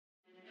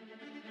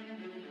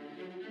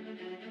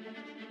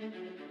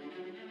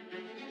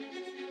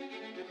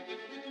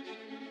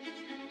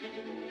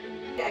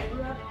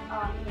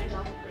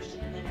evangelical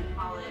Christian, and then in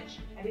college,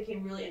 I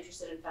became really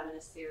interested in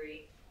feminist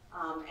theory,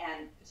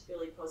 and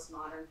particularly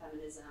postmodern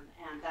feminism,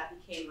 and that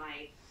became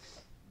my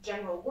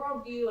general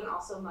worldview and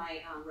also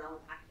my realm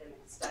of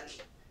academic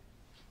study.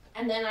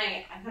 And then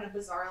I kind of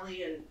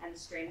bizarrely and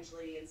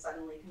strangely and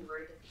suddenly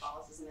converted to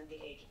Catholicism at the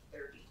age of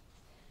 30.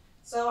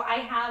 So I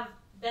have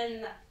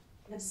been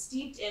kind of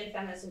steeped in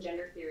feminist and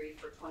gender theory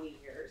for 20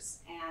 years,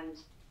 and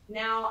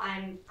now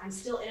I'm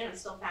still in it, I'm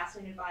still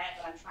fascinated by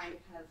it, but I'm trying to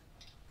kind of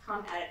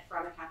come at it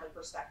from a Catholic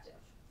perspective.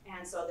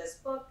 And so this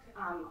book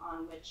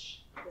on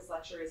which this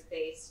lecture is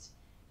based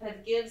kind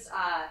of gives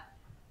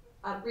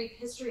a brief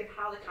history of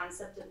how the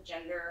concept of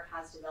gender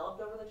has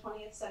developed over the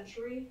 20th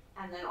century,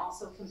 and then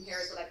also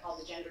compares what I call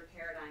the gender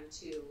paradigm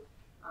to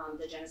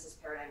the Genesis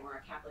paradigm,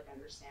 or a Catholic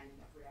understanding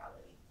of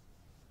reality.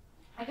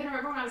 I can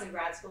remember when I was in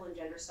grad school in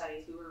gender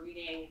studies, we were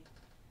reading,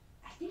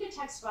 I think, a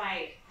text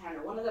by, I don't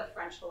know, one of the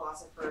French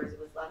philosophers. It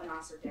was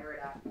Levinas or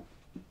Derrida,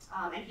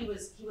 and he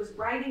was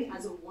writing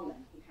as a woman.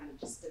 He kind of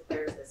just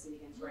declares this and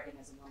begins writing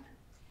as a woman.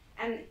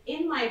 And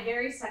in my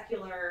very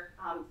secular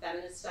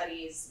feminist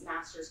studies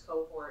master's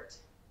cohort,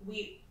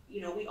 we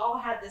all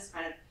had this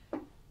kind of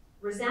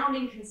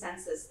resounding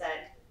consensus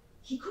that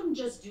he couldn't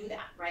just do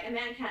that, right? A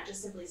man can't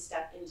just simply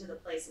step into the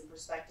place and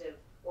perspective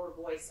or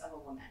voice of a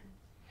woman.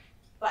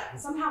 But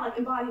somehow, like,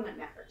 embodiment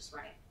matters,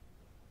 right?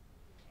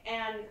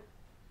 And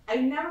I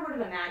never would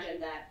have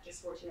imagined that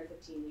just 14 or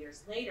 15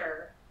 years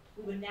later,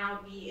 we would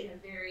now be in a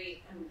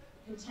very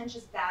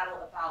contentious battle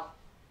about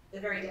the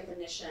very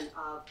definition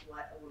of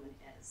what a woman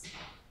is.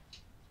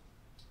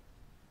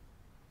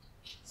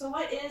 So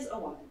what is a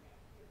woman?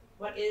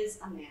 What is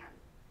a man?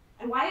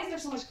 And why is there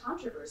so much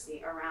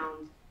controversy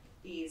around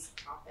these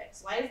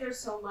topics? Why is there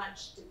so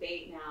much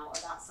debate now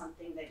about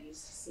something that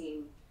used to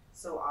seem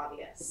so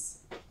obvious?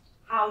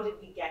 How did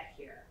we get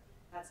here?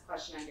 That's a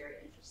question I'm very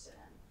interested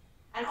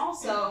in. And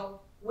also,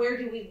 where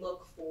do we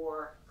look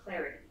for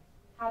clarity?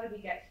 How did we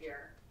get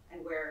here,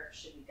 and where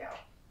should we go?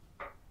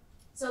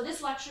 So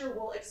this lecture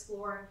will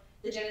explore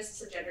the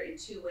genesis of gender in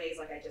two ways,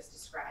 like I just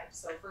described.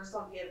 So first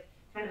I'll give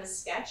kind of a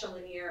sketch, a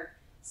linear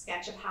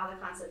sketch of how the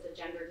concept of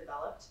gender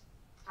developed.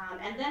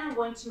 And then I'm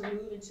going to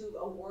move into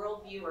a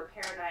worldview or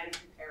paradigm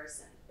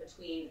comparison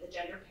between the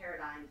gender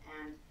paradigm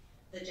and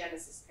the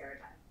Genesis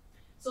paradigm.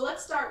 So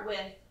let's start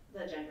with the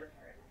gender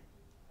paradigm.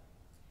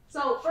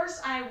 So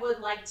first I would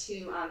like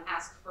to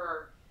ask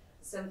for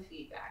some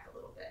feedback a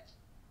little bit.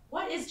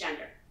 What is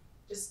gender?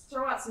 Just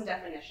throw out some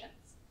definitions.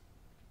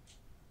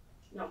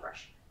 No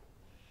pressure.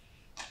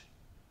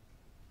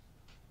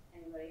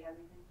 Anybody have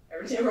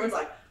anything? Everyone's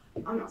like,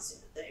 I'm not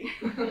saying a thing.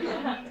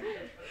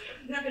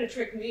 You're not going to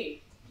trick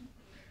me.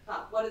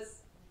 What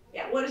is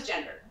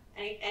gender?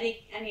 Any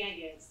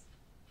ideas?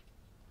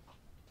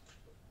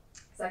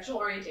 Sexual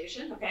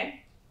orientation,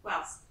 okay. What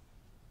else?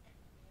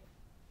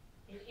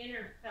 An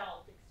inner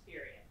felt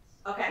experience.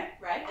 Okay,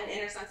 right, an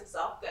inner sense of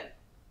self, good.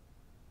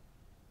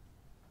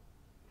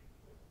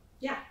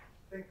 Yeah?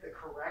 I think the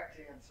correct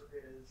answer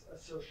is a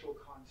social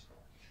construct.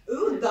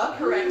 Ooh, the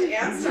correct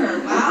answer.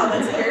 Wow,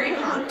 that's very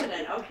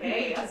confident.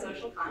 Okay, a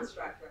social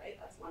construct, right?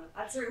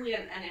 That's certainly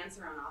an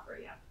answer on offer,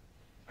 yeah.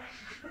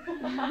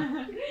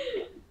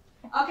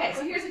 Okay,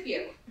 so here's a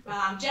few.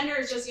 Gender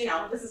is just,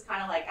 this is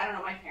kind of like, I don't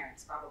know, my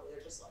parents probably,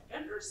 they're just like,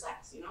 gender is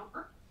sex,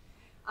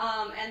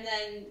 And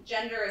then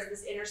gender is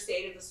this inner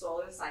state of the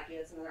soul or the psyche,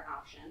 that's another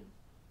option.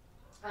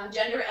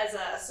 Gender as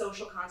a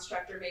social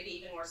construct, or maybe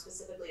even more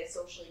specifically, a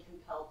socially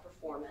compelled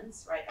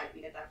performance, right?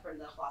 We get that from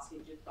the philosophy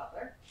of Judith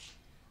Butler.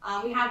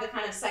 We have the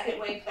kind of second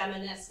wave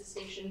feminist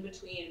distinction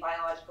between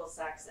biological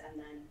sex and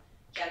then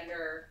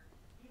gender.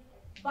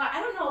 But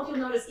I don't know if you'll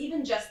notice,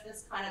 even just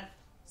this kind of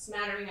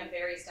smattering of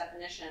various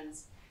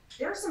definitions,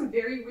 there are some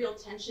very real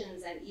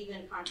tensions and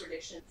even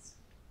contradictions.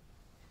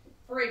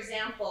 For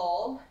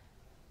example,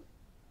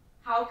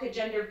 how could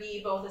gender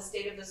be both a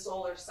state of the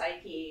soul or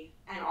psyche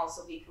and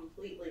also be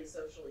completely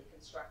socially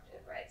constructed,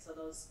 right? So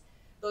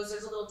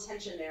there's a little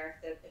tension there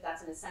if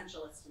that's an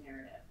essentialist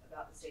narrative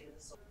about the state of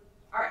the soul.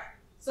 All right,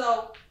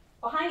 so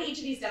behind each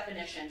of these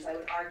definitions, I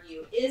would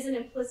argue, is an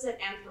implicit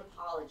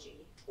anthropology,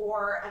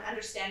 or an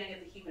understanding of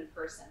the human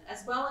person,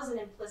 as well as an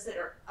implicit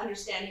or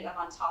understanding of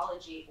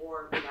ontology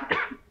or reality.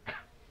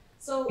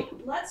 So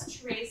let's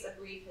trace a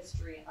brief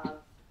history of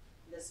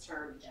this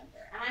term,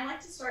 gender. And I like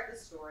to start the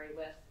story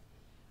with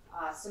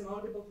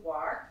Simone de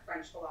Beauvoir,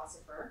 French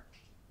philosopher.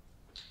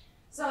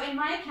 So in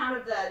my account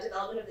of the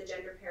development of the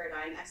gender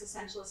paradigm,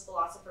 existentialist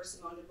philosopher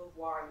Simone de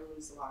Beauvoir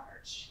looms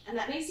large. And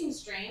that may seem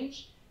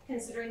strange,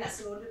 considering that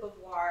Simone de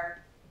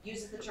Beauvoir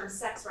uses the term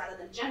sex rather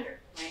than gender,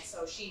 right?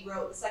 So she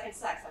wrote The Second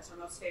Sex, that's her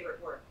most favorite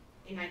work,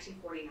 in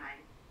 1949.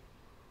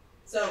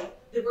 So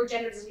the word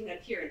gender doesn't even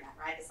appear in that,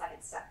 right? The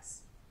second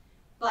sex.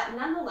 But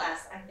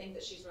nonetheless, I think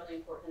that she's really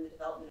important in the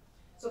development.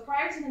 So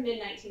prior to the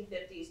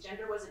mid-1950s,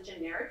 gender was a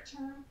generic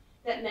term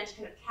that meant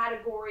kind of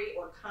category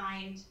or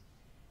kind,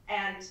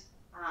 and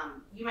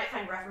you might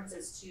find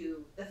references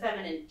to the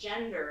feminine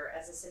gender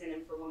as a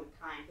synonym for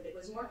womankind, but it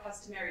was more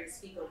customary to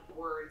speak of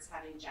words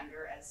having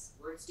gender as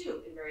words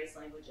do in various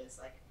languages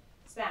like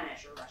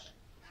Spanish or Russian.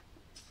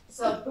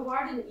 So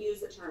Favale didn't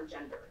use the term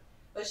gender,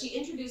 but she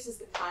introduces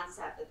the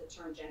concept that the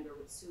term gender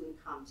would soon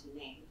come to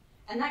name.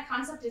 And that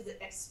concept is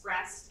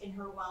expressed in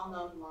her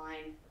well-known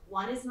line,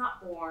 "One is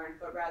not born,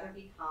 but rather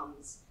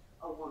becomes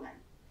a woman."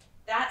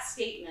 That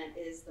statement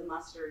is the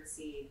mustard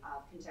seed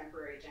of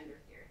contemporary gender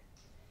theory.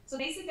 So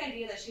the basic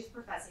idea that she's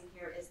professing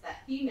here is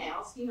that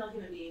female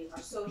human beings,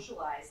 are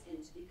socialized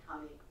into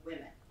becoming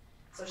women.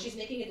 So she's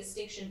making a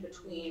distinction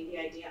between the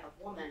idea of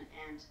woman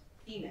and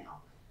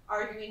female,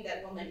 arguing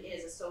that woman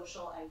is a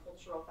social and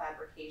cultural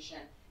fabrication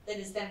that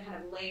is then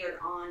kind of layered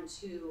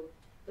onto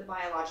the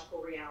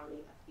biological reality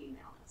of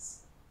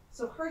femaleness.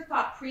 So her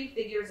thought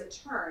prefigures a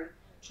turn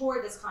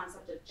toward this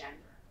concept of gender.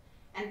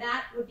 And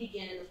that would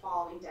begin in the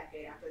following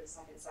decade after The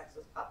Second Sex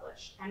was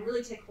published and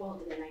really take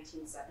hold in the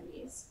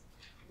 1970s,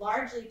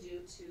 largely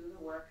due to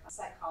the work of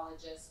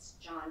psychologist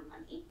John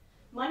Money.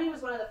 Money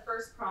was one of the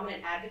first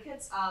prominent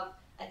advocates of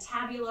a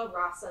tabula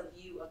rasa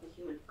view of the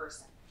human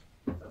person.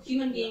 So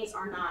human beings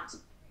are not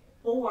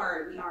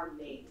born, we are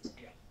made.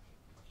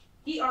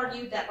 He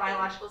argued that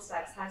biological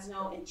sex has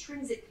no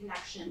intrinsic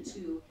connection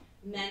to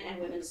men and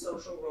women's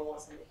social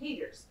roles and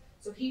behaviors.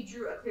 So he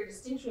drew a clear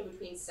distinction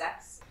between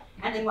sex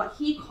and then what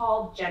he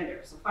called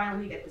gender. So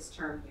finally we get this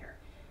term here,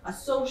 a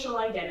social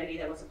identity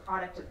that was a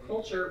product of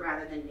culture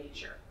rather than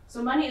nature.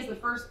 So Money is the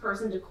first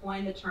person to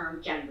coin the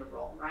term gender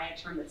role, right?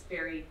 A term that's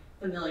very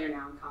familiar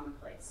now and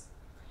commonplace.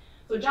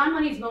 So John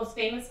Money's most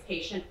famous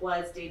patient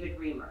was David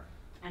Reimer.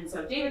 And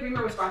so David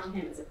Reimer was brought to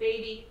him as a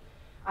baby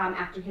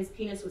after his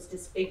penis was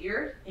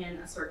disfigured in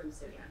a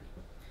circumcision.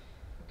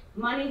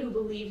 Money, who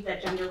believed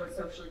that gender was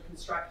socially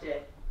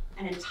constructed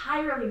and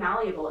entirely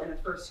malleable in the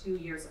first few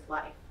years of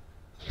life,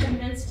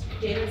 convinced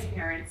David's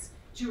parents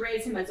to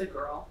raise him as a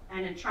girl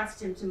and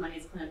entrust him to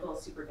Money's clinical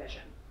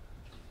supervision.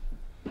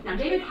 Now,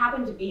 David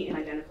happened to be an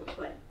identical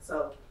twin,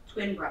 so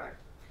twin brother.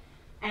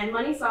 And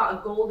Money saw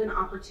a golden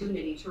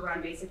opportunity to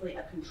run basically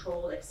a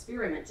controlled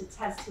experiment to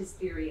test his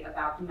theory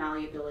about the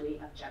malleability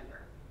of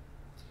gender.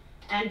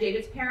 And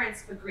David's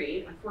parents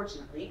agreed,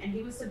 unfortunately, and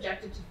he was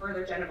subjected to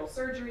further genital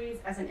surgeries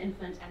as an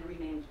infant and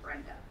renamed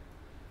Brenda.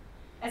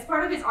 As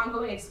part of his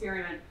ongoing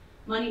experiment,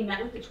 Money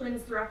met with the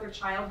twins throughout their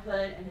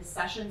childhood, and his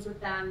sessions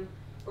with them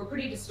were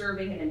pretty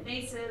disturbing and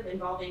invasive,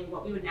 involving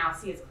what we would now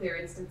see as clear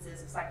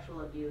instances of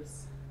sexual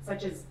abuse,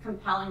 such as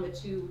compelling the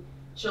two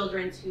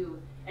children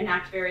to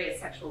enact various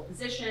sexual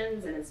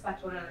positions and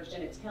inspect one another's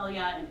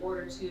genitalia in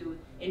order to,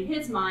 in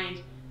his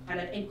mind, kind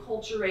of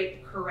enculturate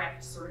the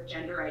correct sort of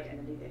gender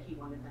identity that he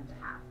wanted them to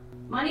have.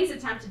 Money's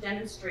attempt to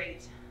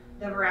demonstrate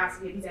the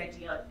veracity of these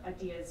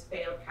ideas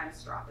failed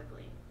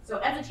catastrophically. So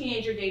as a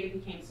teenager, David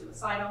became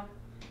suicidal.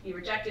 He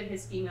rejected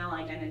his female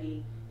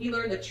identity. He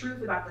learned the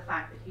truth about the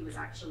fact that he was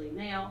actually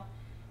male.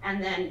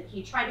 And then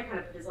he tried to kind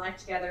of put his life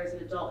together as an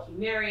adult. He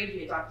married,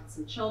 he adopted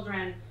some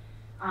children,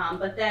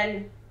 but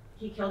then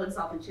he killed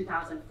himself in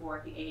 2004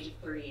 at the age of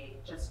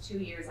 38, just 2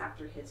 years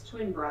after his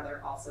twin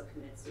brother also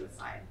committed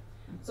suicide.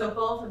 So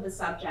both of the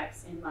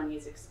subjects in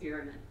Money's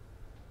experiment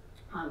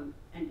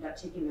ended up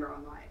taking their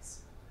own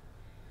lives.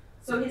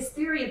 So his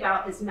theory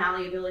about this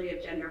malleability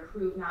of gender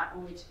proved not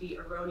only to be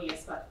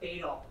erroneous, but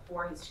fatal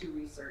for his two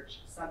research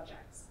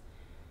subjects.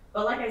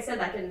 But like I said,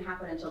 that didn't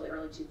happen until the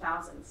early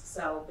 2000s.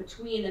 So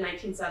between the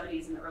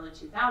 1970s and the early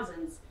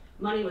 2000s,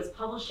 Money was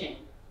publishing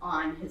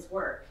on his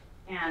work.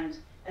 And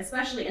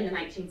especially in the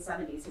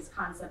 1970s, his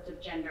concept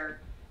of gender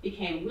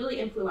became really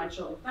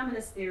influential in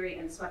feminist theory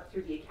and swept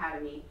through the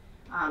academy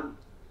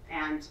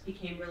and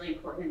became really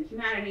important in the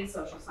humanities,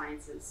 social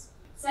sciences.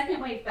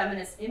 Second wave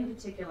feminists in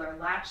particular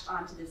latched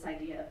onto this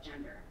idea of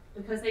gender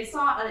because they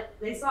saw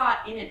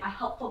in it a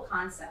helpful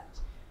concept,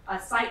 a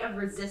site of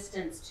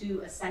resistance to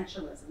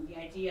essentialism, the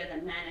idea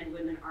that men and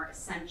women are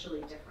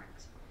essentially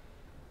different.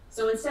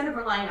 So instead of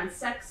relying on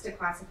sex to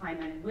classify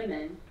men and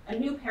women, a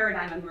new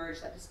paradigm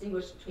emerged that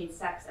distinguished between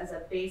sex as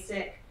a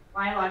basic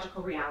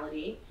biological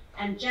reality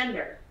and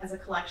gender as a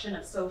collection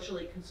of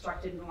socially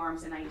constructed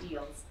norms and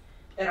ideals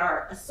that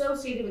are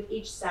associated with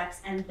each sex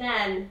and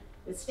then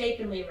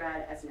mistakenly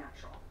read as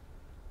natural.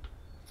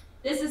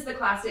 This is the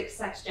classic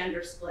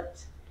sex-gender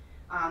split,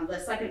 the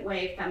second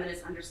wave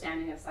feminist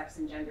understanding of sex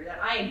and gender that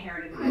I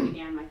inherited when I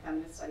began my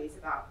feminist studies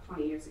about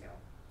 20 years ago.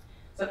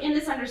 So in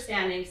this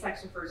understanding,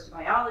 sex refers to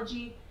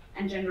biology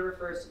and gender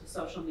refers to the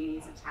social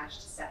meanings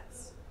attached to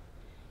sex.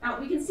 Now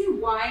we can see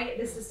why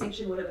this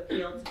distinction would have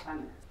appealed to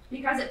feminists,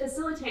 because it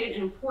facilitated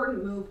an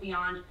important move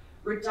beyond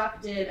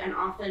reductive and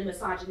often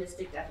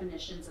misogynistic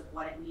definitions of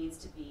what it means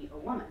to be a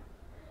woman.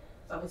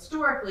 So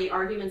historically,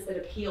 arguments that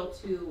appeal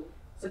to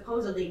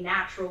supposedly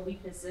natural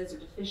weaknesses or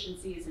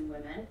deficiencies in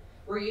women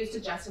were used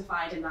to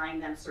justify denying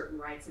them certain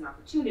rights and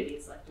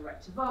opportunities, like the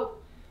right to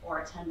vote or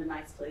attend a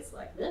nice place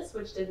like this,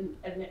 which didn't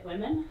admit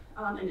women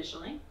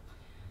initially.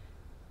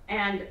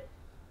 And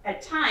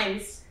at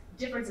times,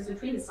 differences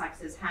between the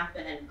sexes have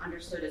been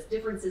understood as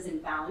differences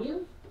in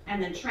value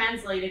and then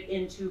translated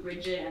into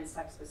rigid and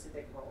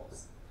sex-specific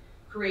roles,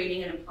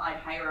 creating an implied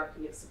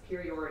hierarchy of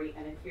superiority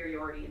and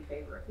inferiority in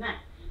favor of men.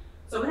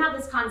 So without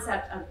this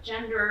concept of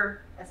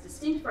gender as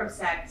distinct from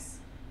sex,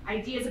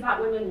 Ideas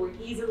about women were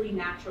easily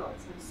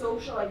naturalized, and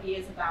social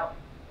ideas about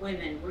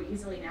women were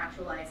easily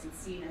naturalized and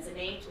seen as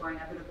innate or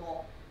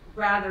inevitable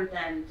rather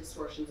than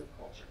distortions of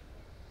culture.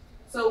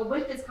 So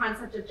with this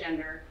concept of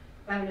gender,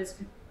 feminists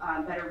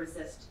could better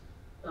resist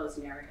those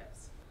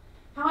narratives.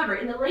 However,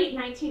 in the late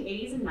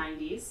 1980s and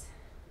 90s,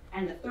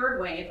 and the third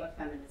wave of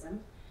feminism,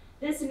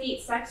 this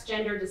neat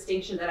sex-gender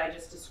distinction that I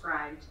just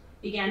described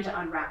began to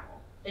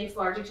unravel, thanks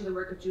largely to the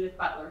work of Judith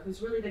Butler,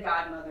 who's really the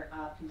godmother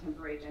of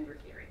contemporary gender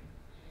theory.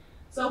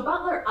 So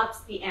Butler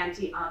ups the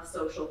ante of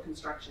social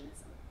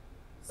constructionism.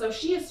 So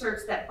she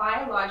asserts that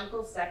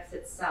biological sex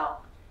itself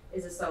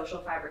is a social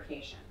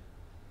fabrication.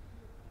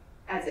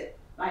 I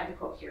have the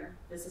quote here.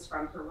 This is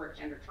from her work,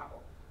 Gender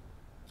Trouble.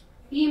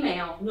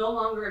 Female no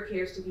longer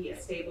appears to be a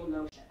stable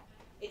notion.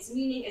 Its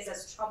meaning is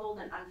as troubled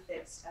and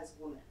unfixed as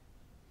woman.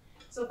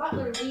 So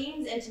Butler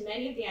leans into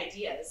many of the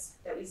ideas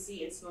that we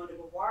see in Simone de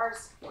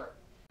Beauvoir's work,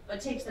 but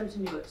takes them to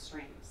new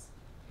extremes.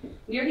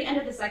 Near the end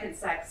of The Second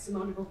Sex,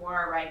 Simone de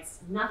Beauvoir writes,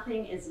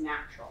 "Nothing is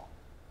natural."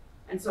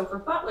 And so for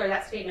Butler,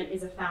 that statement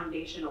is a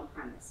foundational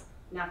premise.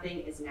 Nothing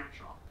is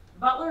natural.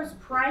 Butler's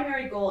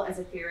primary goal as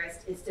a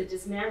theorist is to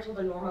dismantle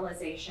the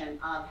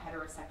normalization of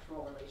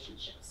heterosexual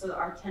relationships, so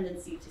our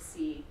tendency to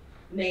see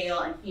male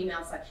and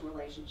female sexual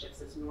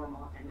relationships as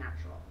normal and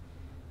natural,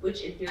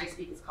 which in theory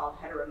speak is called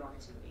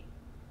heteronormativity.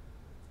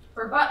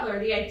 For Butler,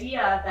 the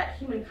idea that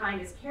humankind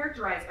is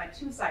characterized by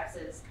two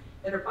sexes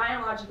that are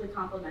biologically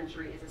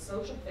complementary is a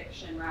social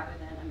fiction rather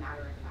than a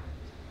matter of fact.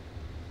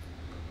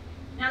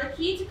 Now, the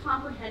key to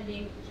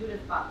comprehending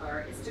Judith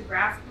Butler is to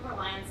grasp her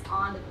reliance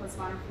on the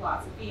postmodern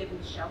philosophy of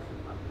Michel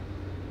Foucault.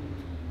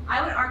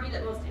 I would argue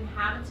that most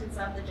inhabitants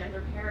of the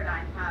gender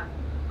paradigm have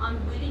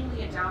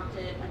unwittingly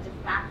adopted a de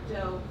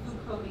facto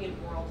Foucauldian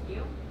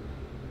worldview,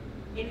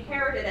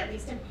 inherited at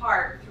least in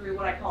part through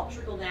what I call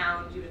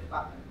trickle-down Judith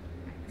Butler.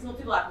 Because most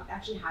people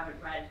actually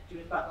haven't read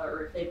Judith Butler,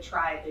 or if they've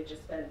tried, they've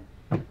just been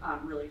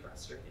really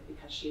frustrated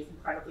because she is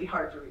incredibly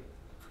hard to read.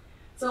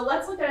 So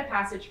let's look at a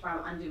passage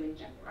from Undoing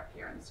Gender up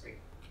here on the screen.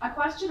 A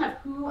question of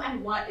who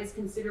and what is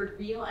considered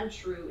real and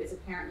true is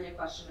apparently a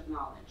question of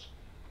knowledge.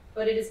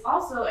 But it is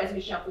also, as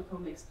Michel Foucault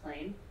makes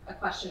plain, a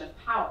question of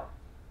power.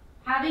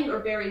 Having or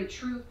bearing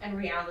truth and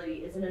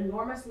reality is an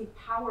enormously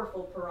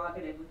powerful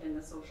prerogative within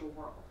the social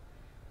world.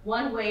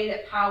 One way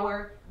that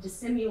power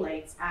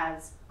dissimulates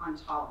as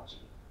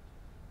ontology.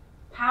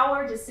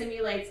 Power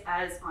dissimulates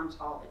as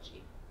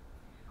ontology.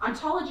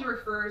 Ontology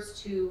refers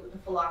to the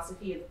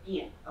philosophy of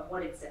being, of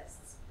what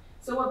exists.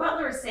 So what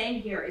Butler is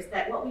saying here is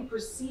that what we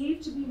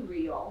perceive to be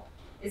real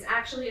is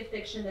actually a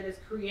fiction that is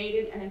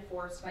created and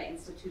enforced by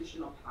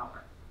institutional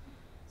power.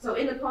 So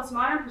in the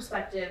postmodern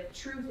perspective,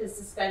 truth is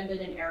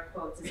suspended in air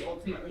quotes as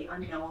ultimately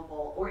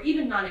unknowable or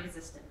even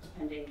non-existent,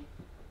 depending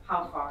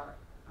how far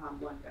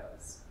one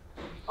goes.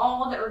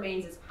 All that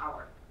remains is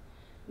power.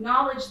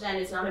 Knowledge then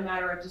is not a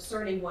matter of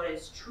discerning what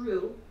is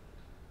true,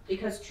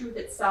 because truth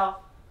itself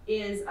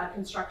is a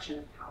construction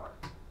of power.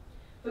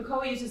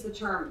 Foucault uses the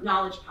term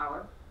knowledge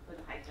power, with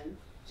a hyphen,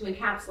 to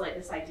encapsulate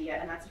this idea,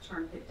 and that's a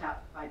term picked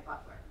up by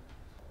Butler.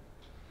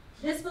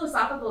 This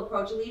philosophical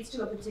approach leads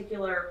to a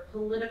particular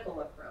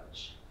political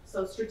approach.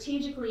 So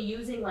strategically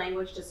using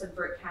language to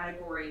subvert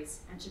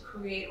categories and to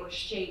create or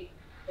shape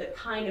the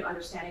kind of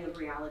understanding of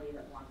reality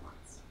that one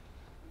wants.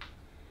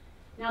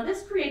 Now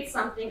this creates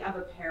something of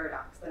a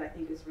paradox that I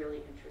think is really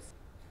interesting.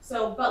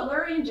 So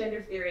Butlerian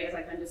gender theory, as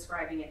I've been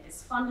describing it,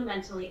 is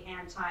fundamentally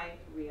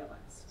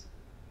anti-realist.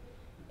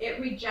 It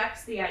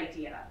rejects the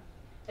idea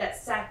that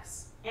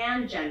sex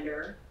and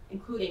gender,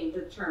 including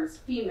the terms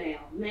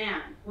female,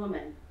 man,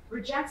 woman,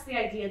 rejects the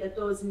idea that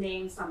those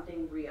name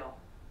something real.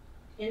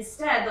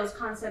 Instead, those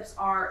concepts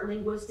are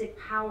linguistic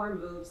power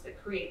moves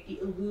that create the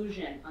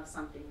illusion of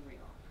something real.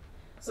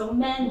 So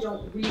men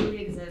don't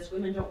really exist,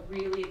 women don't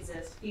really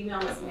exist,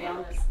 femaleness,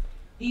 maleness,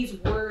 these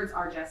words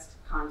are just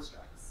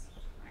constructs.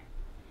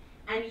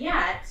 Right? And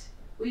yet,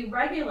 we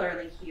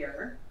regularly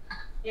hear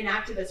in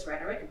activist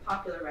rhetoric and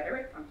popular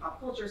rhetoric from pop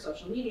culture,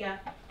 social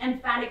media,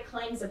 emphatic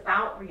claims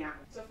about reality.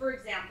 So for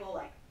example,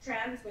 like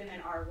trans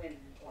women are women,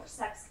 or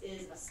sex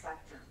is a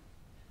spectrum.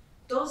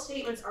 Those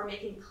statements are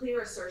making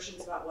clear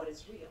assertions about what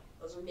is real.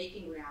 Those are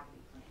making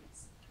reality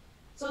claims.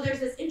 So there's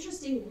this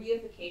interesting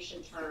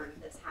reification turn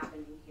that's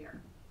happening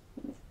here.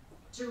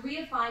 To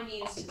reify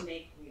means to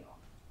make real.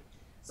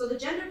 So the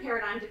gender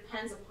paradigm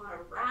depends upon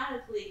a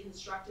radically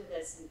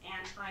constructivist and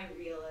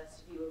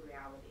anti-realist view of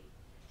reality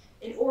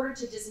in order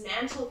to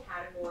dismantle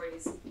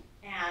categories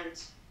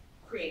and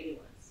create new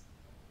ones.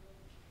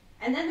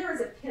 And then there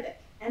is a pivot,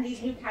 and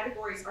these new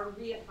categories are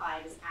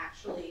reified as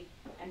actually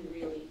and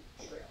really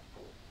true.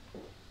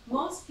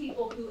 Most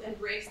people who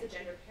embrace the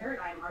gender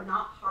paradigm are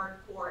not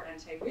hardcore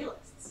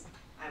anti-realists,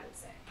 I would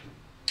say,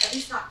 at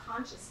least not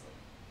consciously.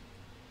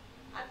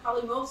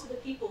 Probably most of the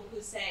people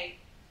who say,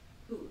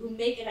 who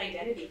make an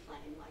identity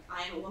claim, like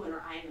I am a woman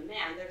or I am a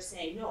man, they're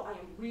saying, no, I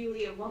am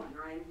really a woman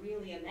or I am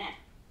really a man.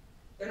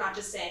 They're not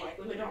just saying like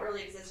women don't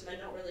really exist, men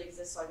don't really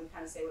exist, so I can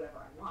kind of say whatever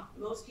I want.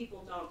 Most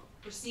people don't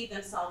perceive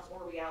themselves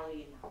or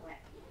reality in that way.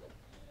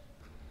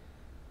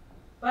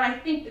 But I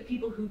think the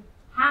people who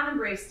have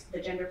embraced the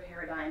gender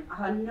paradigm,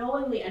 have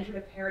unknowingly entered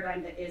a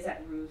paradigm that is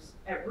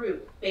at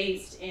root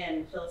based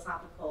in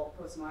philosophical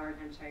postmodern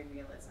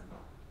anti-realism.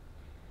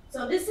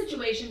 So this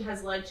situation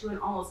has led to an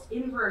almost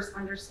inverse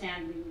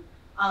understanding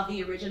of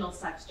the original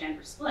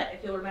sex-gender split.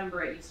 If you'll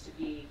remember, it used to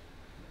be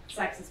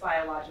sex is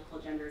biological,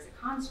 gender is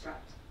a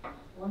construct.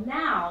 Well,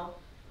 now,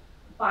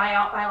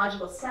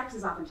 biological sex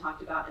is often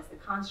talked about as the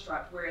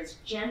construct, whereas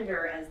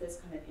gender as this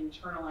kind of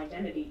internal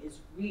identity is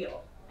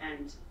real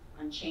and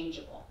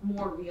unchangeable,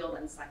 more real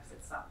than sex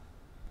itself.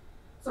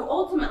 So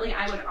ultimately,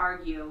 I would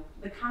argue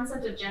the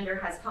concept of gender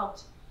has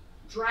helped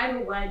drive a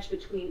wedge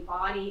between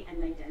body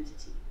and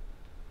identity.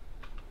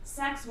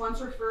 Sex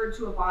once referred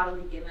to a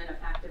bodily given, a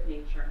fact of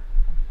nature.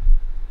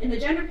 In the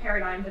gender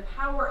paradigm, the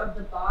power of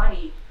the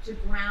body to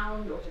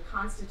ground or to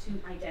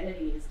constitute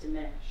identity is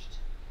diminished.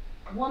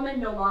 A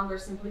woman no longer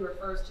simply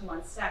refers to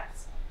one's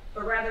sex,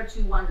 but rather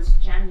to one's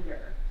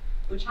gender,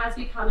 which has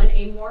become an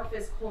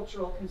amorphous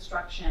cultural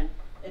construction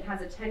that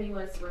has a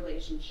tenuous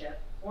relationship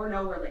or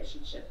no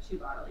relationship to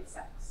bodily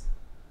sex.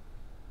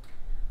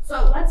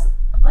 So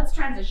let's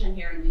transition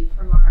here and leave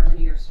from our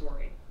linear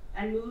story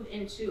and move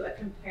into a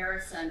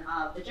comparison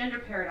of the gender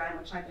paradigm,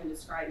 which I've been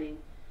describing,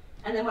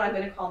 and then what I'm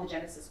going to call the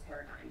Genesis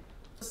paradigm.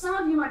 So some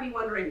of you might be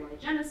wondering, why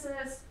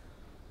Genesis?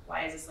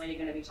 Why is this lady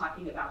going to be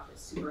talking about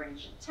this super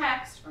ancient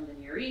text from the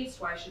Near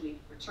East? Why should we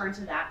return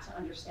to that to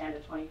understand a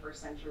 21st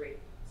century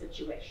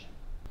situation?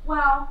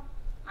 Well,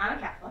 I'm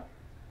a Catholic,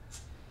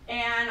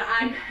 and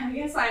I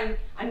guess I'm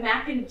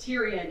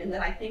Macantirian in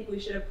that I think we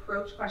should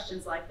approach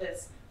questions like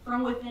this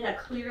from within a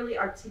clearly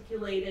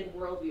articulated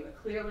worldview, a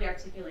clearly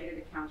articulated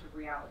account of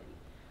reality,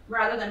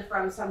 rather than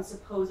from some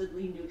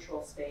supposedly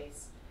neutral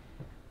space.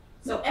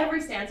 So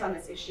every stance on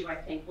this issue, I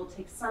think, will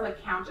take some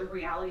account of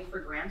reality for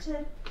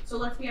granted. So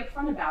let's be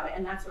upfront about it,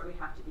 and that's where we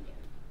have to begin.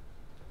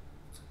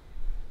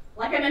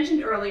 Like I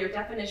mentioned earlier,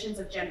 definitions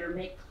of gender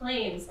make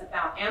claims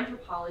about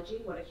anthropology,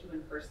 what a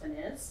human person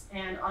is,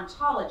 and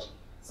ontology,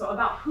 so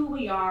about who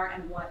we are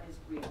and what is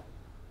real.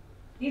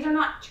 These are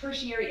not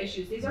tertiary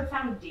issues, these are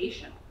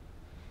foundational.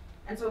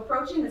 And so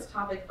approaching this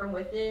topic from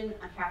within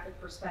a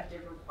Catholic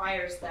perspective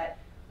requires that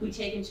we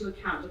take into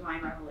account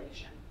divine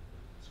revelation,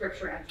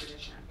 scripture and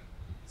tradition.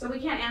 So we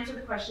can't answer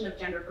the question of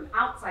gender from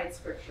outside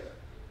scripture,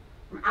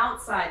 from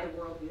outside the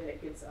worldview that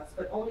it gives us,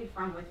 but only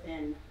from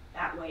within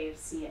that way of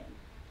seeing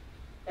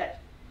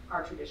that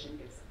our tradition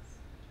gives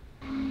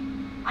us.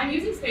 I'm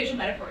using spatial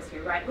metaphors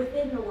here, right?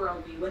 Within the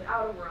worldview,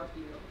 without a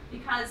worldview.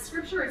 Because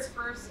scripture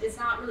is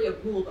not really a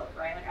rule book,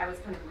 right? Like I was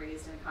kind of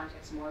raised in a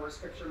context more where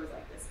scripture was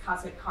like this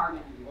cosmic car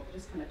manual that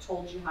just kind of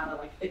told you how to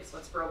like fix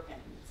what's broken,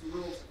 and some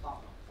rules to follow.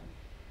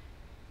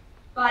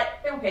 But,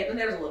 okay, then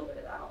there's a little bit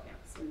of that, I'll be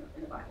honest,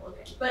 in the Bible,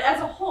 okay. But as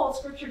a whole,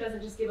 scripture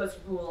doesn't just give us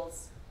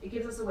rules, it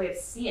gives us a way of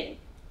seeing,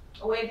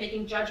 a way of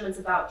making judgments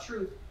about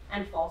truth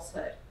and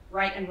falsehood,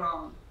 right and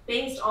wrong,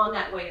 based on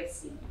that way of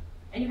seeing.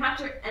 And you have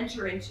to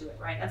enter into it,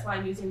 right? That's why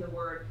I'm using the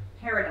word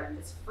paradigm,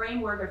 this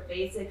framework of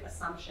basic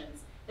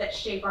assumptions that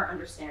shape our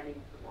understanding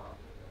of the world.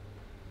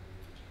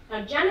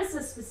 Now,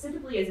 Genesis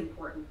specifically is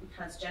important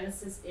because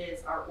Genesis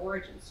is our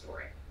origin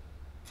story.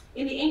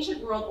 In the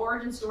ancient world,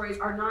 origin stories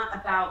are not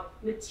about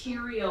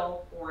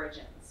material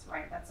origins,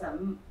 right? That's a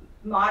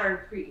modern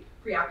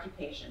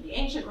preoccupation. The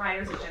ancient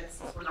writers of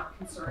Genesis were not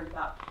concerned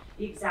about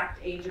the exact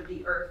age of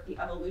the earth, the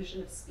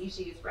evolution of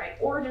species, right?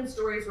 Origin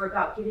stories were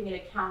about giving an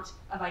account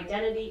of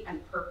identity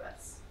and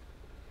purpose.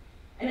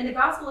 And in the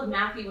Gospel of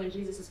Matthew, when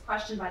Jesus is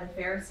questioned by the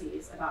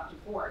Pharisees about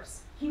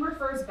divorce, he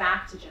refers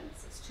back to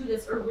Genesis, to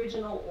this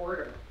original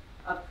order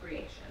of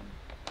creation.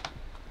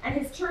 And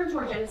his turn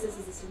toward Genesis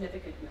is a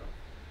significant note.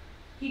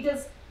 He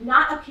does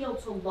not appeal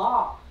to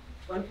law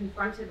when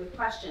confronted with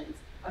questions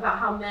about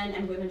how men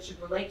and women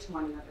should relate to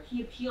one another.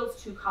 He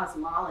appeals to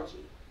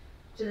cosmology,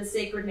 to the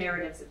sacred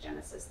narratives of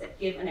Genesis that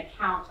give an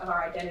account of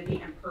our identity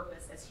and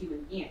purpose as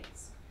human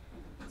beings.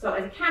 So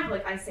as a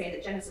Catholic, I say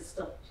that Genesis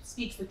still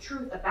speaks the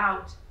truth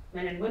about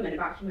men and women,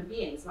 about human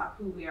beings, about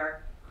who we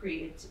are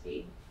created to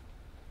be.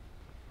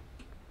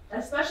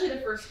 Especially the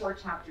first 4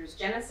 chapters,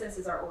 Genesis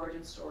is our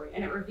origin story,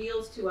 and it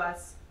reveals to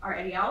us our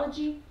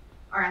ideology,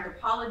 our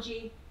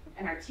anthropology,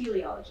 and our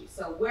teleology.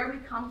 So where we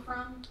come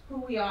from, who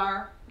we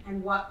are,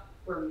 and what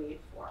we're made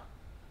for,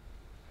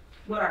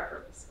 what our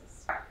purpose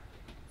is.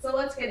 So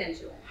let's get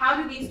into it.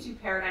 How do these two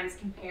paradigms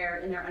compare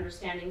in their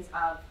understandings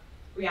of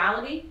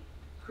reality,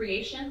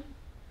 creation,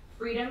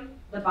 freedom,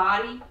 the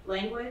body,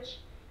 language,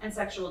 and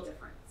sexual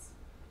difference?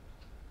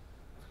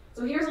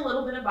 So here's a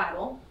little bit of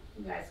Bible.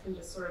 You guys can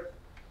just sort of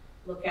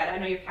look at it. I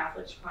know you're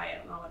Catholics, probably I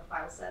don't know what the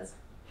Bible says.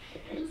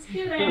 Just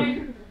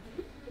kidding.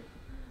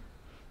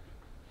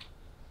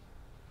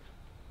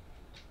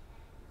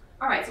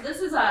 All right, so this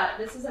is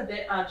a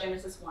bit of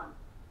Genesis 1,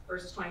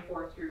 verses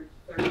 24 through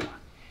 31.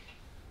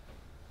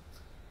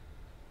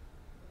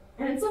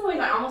 And in some ways,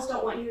 I almost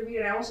don't want you to read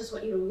it. I almost just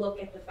want you to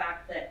look at the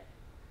fact that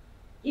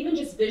even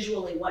just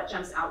visually, what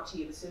jumps out to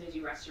you as soon as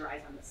you rest your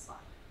eyes on this slide.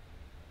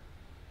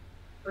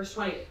 Verse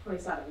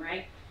 27,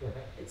 right?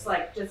 It's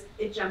like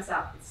it jumps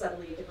out. It's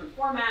suddenly a different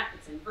format.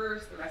 It's in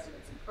verse. The rest of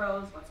it's in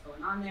prose. What's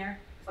going on there?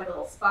 It's like a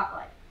little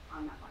spotlight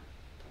on that one.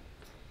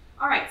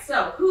 All right,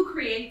 so who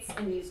creates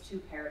in these two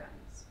paradigms?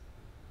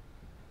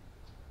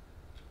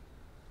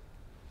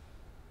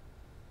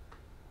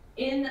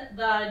 In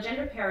the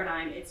gender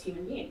paradigm, it's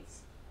human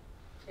beings.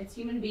 It's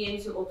human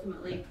beings who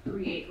ultimately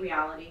create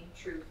reality,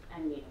 truth,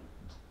 and meaning.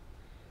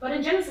 But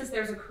in Genesis,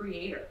 there's a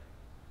creator.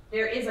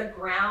 There is a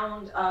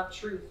ground of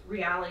truth,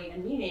 reality,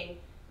 and meaning,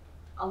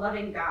 a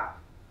loving God.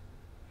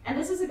 And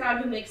this is a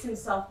God who makes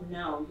himself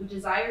known, who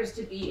desires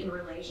to be in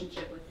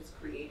relationship with his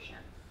creation.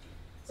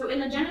 So in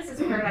the Genesis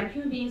paradigm,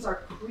 human beings are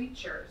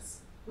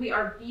creatures. We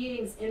are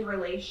beings in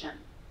relation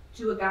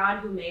to a God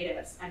who made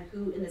us and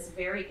who in this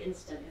very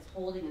instant is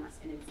holding us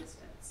in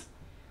existence.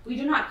 We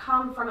do not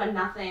come from a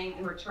nothing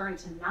and return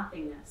to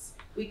nothingness.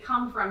 We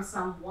come from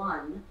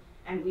someone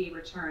and we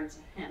return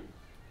to him.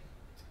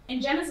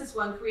 In Genesis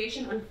 1,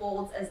 creation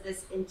unfolds as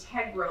this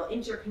integral,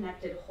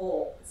 interconnected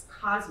whole, this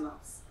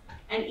cosmos.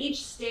 And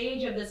each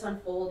stage of this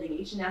unfolding,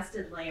 each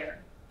nested layer,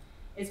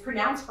 is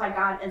pronounced by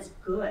God as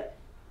good.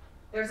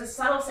 There's a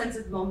subtle sense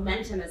of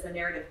momentum as the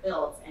narrative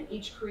builds, and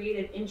each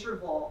creative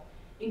interval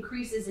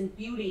increases in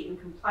beauty and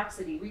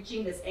complexity,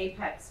 reaching this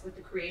apex with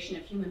the creation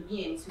of human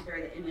beings who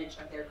bear the image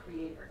of their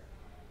creator.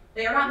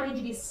 They are not made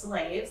to be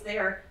slaves. They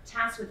are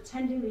tasked with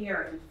tending the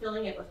earth and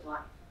filling it with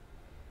life.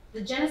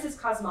 The Genesis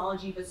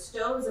cosmology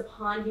bestows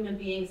upon human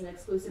beings an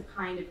exclusive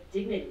kind of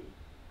dignity,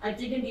 a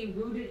dignity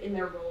rooted in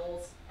their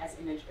roles as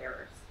image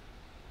bearers.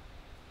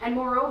 And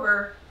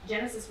moreover,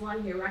 Genesis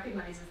 1 here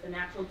recognizes the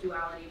natural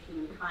duality of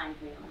humankind,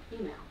 male and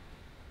female.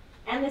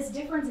 And this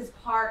difference is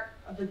part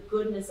of the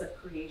goodness of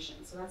creation,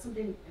 so that's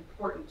something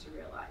important to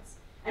realize.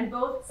 And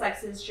both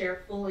sexes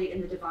share fully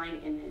in the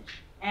divine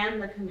image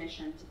and the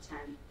commission to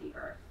tend the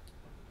earth.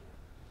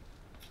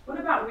 What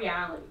about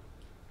reality?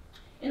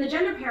 In the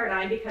gender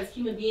paradigm, because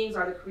human beings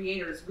are the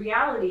creators,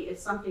 reality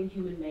is something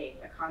human-made,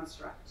 a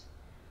construct.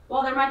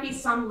 While there might be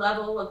some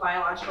level of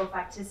biological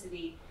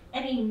facticity,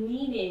 any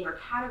meaning or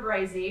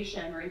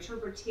categorization or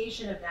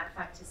interpretation of that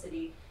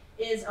facticity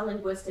is a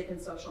linguistic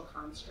and social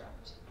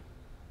construct.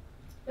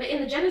 But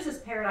in the Genesis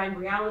paradigm,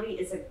 reality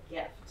is a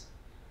gift.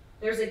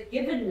 There's a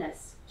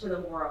givenness to the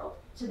world,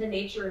 to the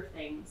nature of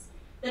things,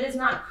 that is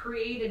not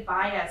created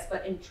by us,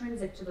 but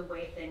intrinsic to the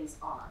way things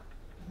are.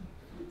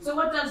 So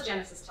what does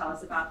Genesis tell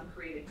us about the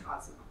created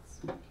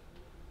cosmos?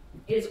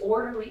 It is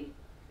orderly,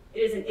 it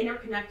is an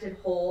interconnected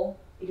whole,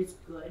 it is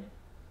good.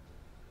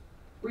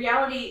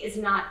 Reality is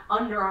not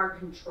under our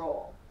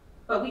control,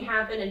 but we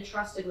have been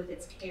entrusted with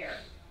its care,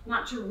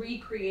 not to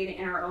recreate it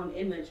in our own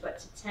image, but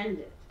to tend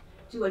it,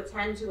 to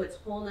attend to its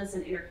wholeness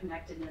and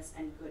interconnectedness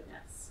and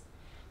goodness.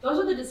 Those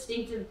are the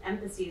distinctive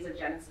emphases of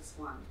Genesis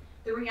 1.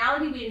 The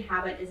reality we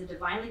inhabit is a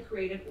divinely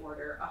created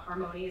order, a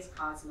harmonious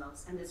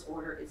cosmos, and this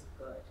order is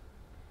good.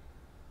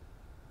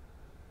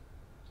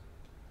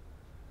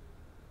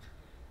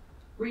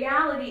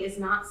 Reality is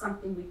not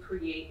something we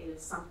create, it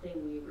is something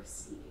we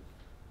receive.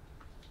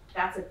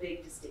 That's a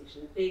big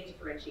distinction, a big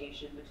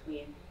differentiation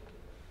between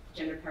the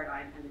gender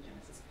paradigm and the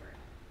Genesis paradigm.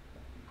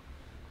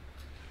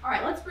 All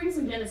right, let's bring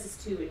some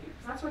Genesis 2 in here,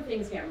 because that's where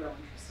things get real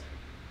interesting.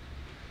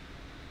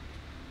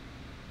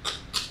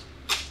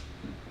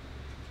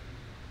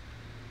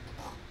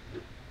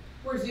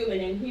 We're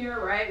zooming in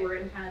here, right? We're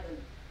in kind of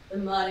the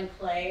mud and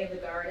clay of the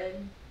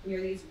garden, near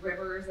these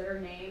rivers that are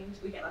named.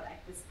 We get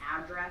like this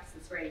address.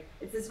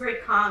 It's this very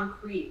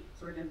concrete,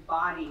 sort of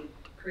embodied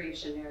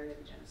creation narrative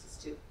in Genesis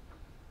 2.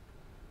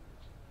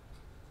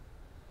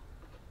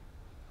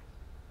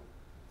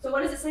 So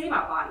what does it say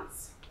about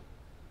bodies?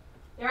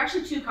 There are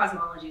actually two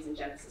cosmologies in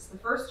Genesis. The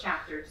first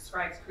chapter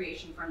describes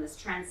creation from this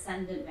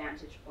transcendent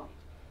vantage point.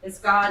 It's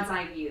God's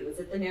eye view. Is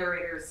that the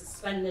narrator is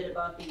suspended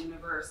above the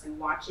universe and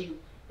watching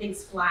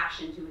things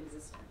flash into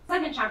existence. The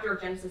second chapter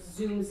of Genesis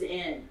zooms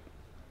in.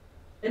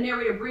 The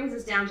narrator brings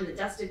us down to the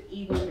dust of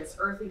Eden, this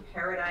earthly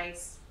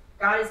paradise.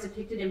 God is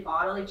depicted in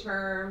bodily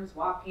terms,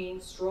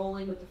 walking,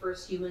 strolling with the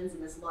first humans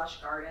in this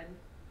lush garden.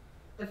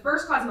 The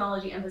first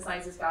cosmology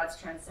emphasizes God's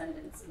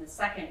transcendence, and the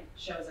second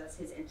shows us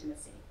his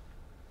intimacy.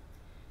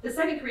 The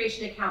second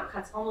creation account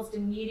cuts almost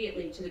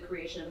immediately to the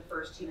creation of the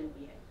first human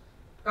being.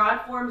 God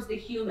forms the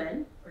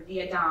human, or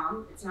the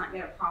Adam. It's not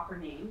yet a proper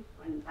name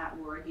when that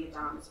word, the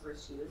Adam, is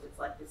first used. It's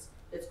like this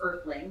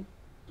earthling,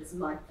 this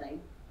mud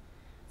thing,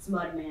 this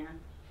mud man.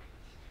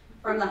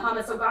 From the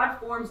humus, so God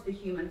forms the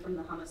human from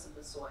the humus of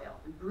the soil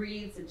and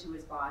breathes into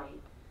his body,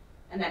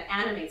 and that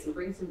animates and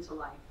brings him to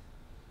life.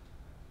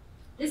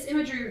 This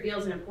imagery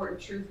reveals an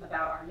important truth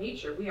about our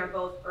nature. We are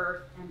both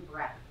earth and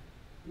breath,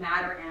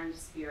 matter and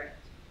spirit.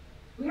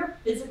 We are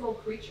physical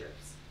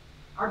creatures.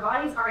 Our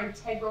bodies are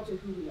integral to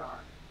who we are.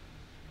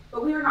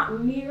 But we are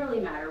not merely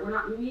matter, we're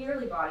not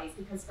merely bodies,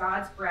 because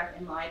God's breath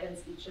enlivens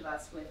each of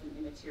us with an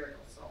immaterial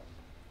soul.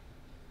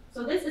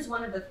 So this is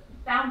one of the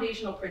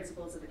foundational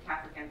principles of the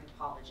Catholic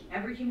anthropology.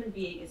 Every human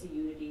being is a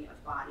unity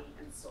of body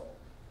and soul.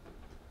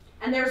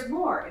 And there's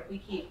more if we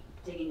keep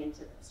digging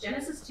into this.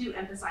 Genesis 2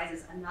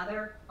 emphasizes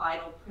another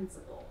vital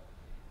principle.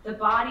 The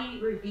body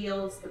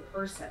reveals the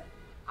person.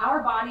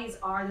 Our bodies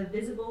are the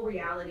visible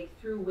reality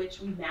through which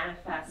we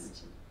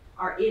manifest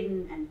our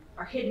hidden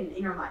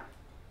inner life.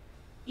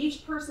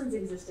 Each person's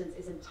existence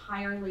is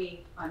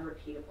entirely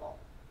unrepeatable,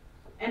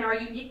 and our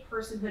unique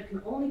personhood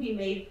can only be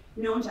made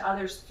known to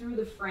others through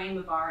the frame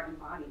of our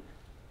embodiment.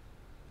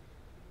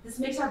 This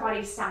makes our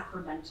bodies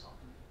sacramental,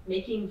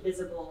 making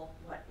visible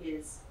what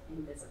is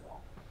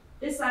invisible.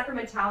 This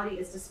sacramentality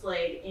is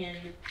displayed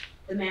in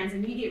the man's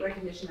immediate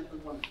recognition of the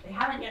woman. They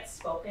haven't yet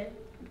spoken.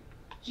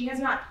 She has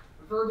not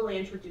verbally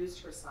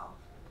introduced herself,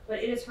 but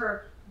it is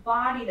her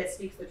body that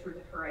speaks the truth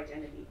of her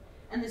identity,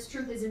 and this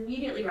truth is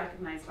immediately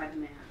recognized by the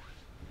man.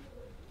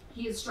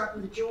 He is struck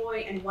with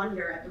joy and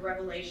wonder at the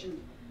revelation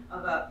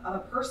of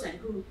a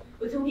person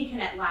with whom he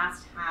can at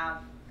last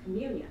have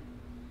communion.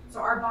 So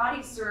our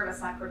bodies serve a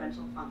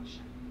sacramental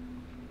function.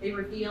 They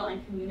reveal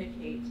and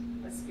communicate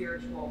a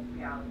spiritual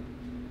reality.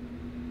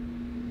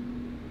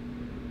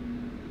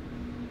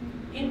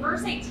 In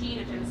verse 18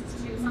 of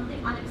Genesis 2,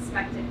 something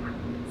unexpected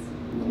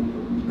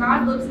happens.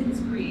 God looks at his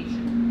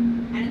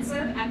creation, and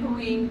instead of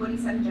echoing what he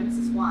said in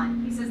Genesis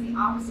 1, he says the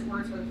opposite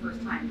words for the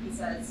first time. He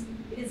says,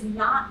 "It is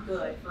not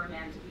good for a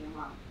man to be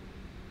alone."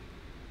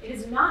 It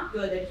is not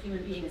good that a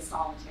human being is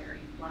solitary,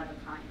 one of a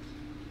kind.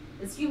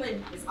 This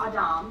human, this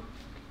Adam,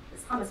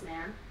 this hummus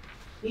man,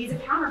 needs a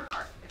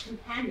counterpart, a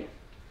companion.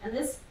 And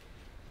this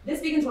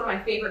begins one of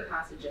my favorite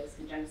passages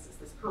in Genesis,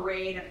 this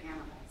parade of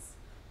animals.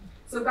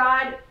 So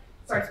God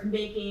starts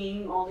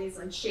making all these,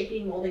 and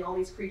shaping, molding all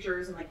these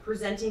creatures, and like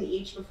presenting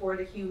each before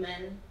the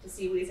human to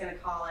see what he's going to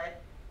call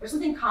it. There's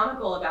something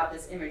comical about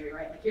this imagery,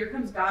 right? Like here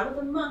comes God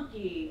with a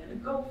monkey and a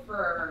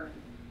gopher.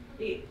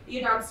 The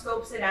Adam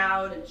scopes it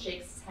out and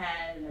shakes his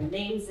head and then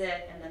names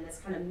it, and then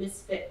this kind of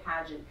misfit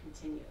pageant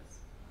continues.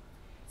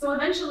 So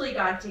eventually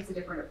God takes a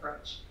different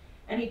approach,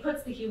 and he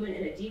puts the human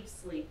in a deep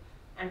sleep,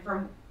 and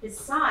from his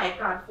side,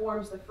 God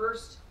forms the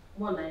first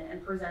woman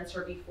and presents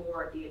her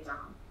before the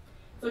Adam.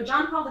 So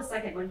John Paul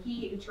II, when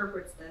he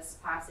interprets this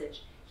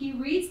passage, he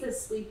reads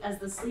this sleep as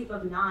the sleep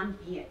of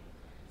non-being.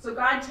 So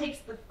God takes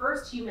the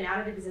first human out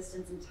of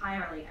existence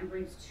entirely and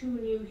brings two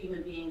new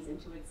human beings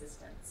into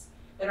existence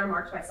that are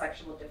marked by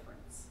sexual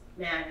difference,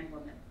 man and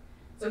woman.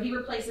 So he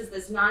replaces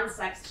this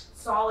non-sexed,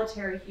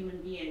 solitary human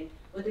being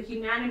with a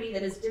humanity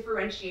that is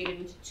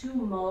differentiated into two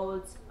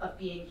modes of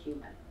being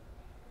human.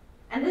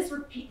 And this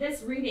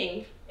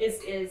reading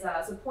is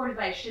supported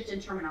by a shift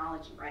in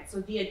terminology, right?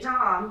 So the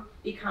Adam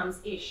becomes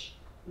ish,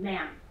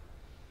 man.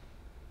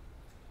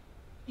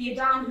 The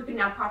Adam, who can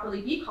now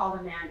properly be called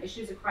a man,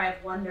 issues a cry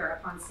of wonder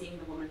upon seeing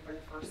the woman for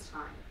the first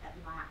time, at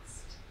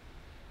last.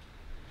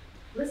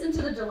 Listen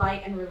to the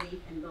delight and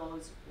relief in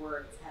those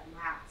words, at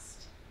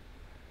last.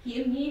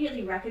 He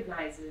immediately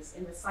recognizes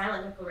in the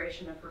silent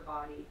declaration of her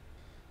body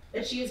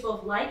that she is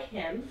both like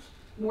him,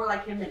 more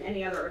like him than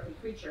any other earthly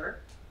creature,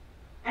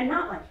 and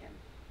not like him.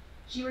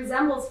 She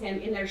resembles him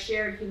in their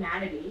shared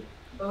humanity,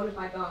 bone of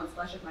my bones,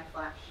 flesh of my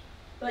flesh,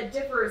 but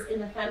differs in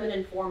the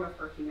feminine form of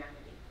her humanity.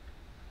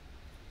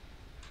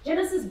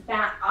 Genesis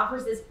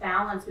offers this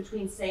balance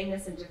between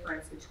sameness and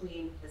difference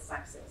between the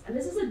sexes, and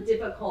this is a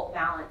difficult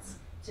balance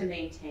to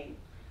maintain.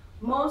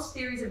 Most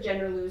theories of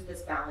gender lose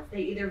this balance.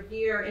 They either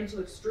veer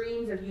into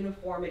extremes of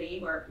uniformity,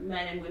 where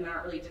men and women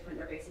aren't really different,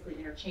 they're basically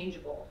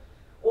interchangeable,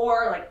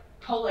 or like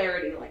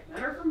polarity, like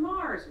men are from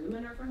Mars,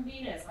 women are from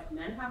Venus, like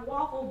men have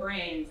waffle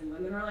brains and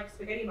women are like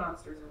spaghetti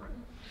monsters or whatever.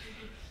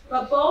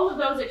 But both of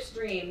those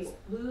extremes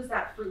lose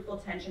that fruitful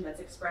tension that's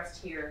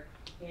expressed here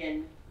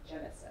in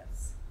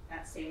Genesis,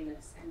 that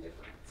sameness and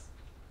difference.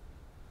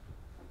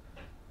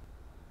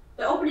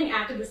 The opening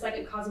act of the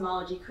second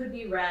cosmology could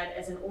be read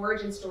as an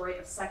origin story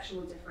of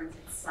sexual difference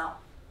itself,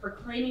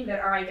 proclaiming that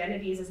our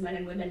identities as men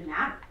and women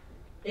matter.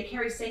 They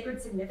carry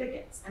sacred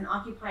significance and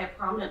occupy a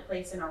prominent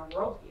place in our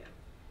worldview.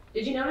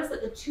 Did you notice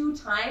that the two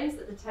times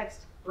that the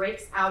text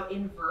breaks out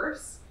in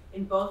verse,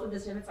 in both of the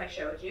snippets I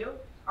showed you,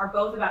 are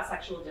both about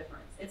sexual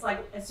difference? It's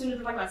like, as soon as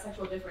we're talking about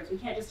sexual difference, we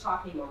can't just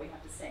talk anymore, we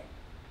have to sing.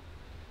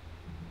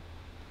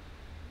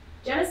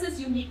 Genesis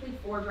uniquely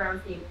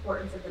foregrounds the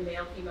importance of the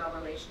male-female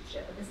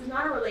relationship, but this is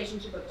not a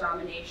relationship of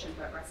domination,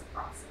 but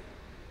reciprocity.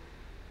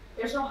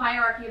 There's no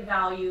hierarchy of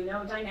value,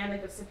 no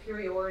dynamic of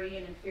superiority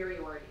and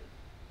inferiority.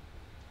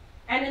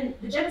 And in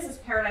the Genesis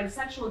paradigm,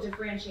 sexual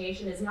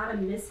differentiation is not a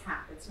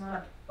mishap, it's not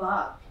a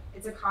bug.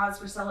 It's a cause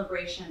for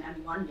celebration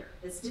and wonder.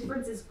 This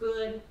difference is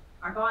good,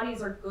 our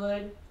bodies are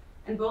good,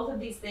 and both of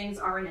these things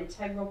are an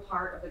integral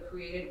part of the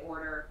created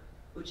order,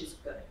 which is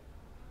good.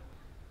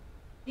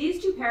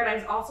 These two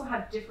paradigms also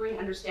have differing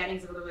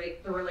understandings of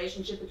the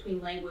relationship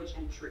between language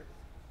and truth.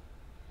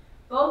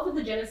 Both of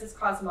the Genesis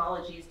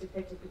cosmologies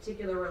depict a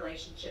particular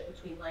relationship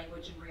between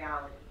language and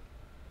reality.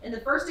 In the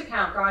first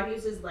account, God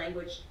uses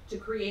language to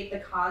create the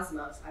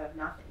cosmos out of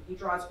nothing. He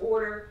draws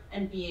order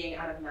and being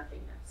out of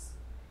nothingness.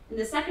 In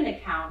the second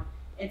account,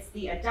 it's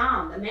the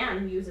Adam, the man,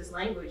 who uses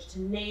language to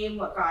name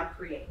what God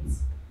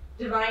creates.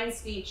 Divine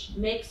speech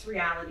makes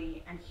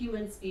reality, and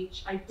human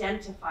speech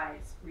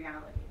identifies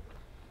reality.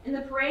 In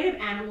the parade of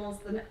animals,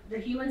 the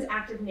human's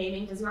act of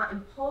naming does not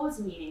impose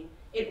meaning,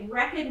 it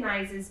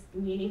recognizes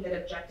meaning that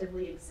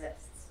objectively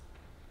exists.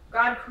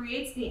 God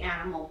creates the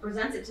animal,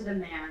 presents it to the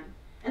man,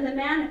 and the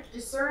man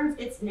discerns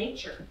its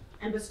nature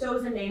and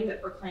bestows a name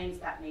that proclaims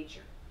that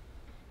nature.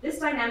 This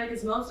dynamic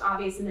is most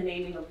obvious in the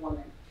naming of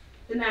woman.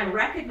 The man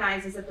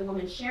recognizes that the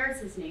woman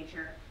shares his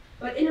nature,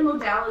 but in a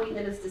modality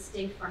that is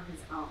distinct from his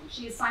own.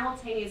 She is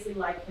simultaneously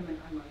like him and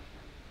unlike him.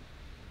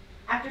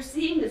 After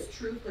seeing this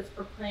truth that's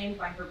proclaimed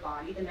by her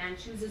body, the man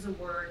chooses a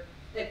word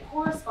that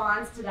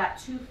corresponds to that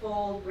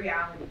twofold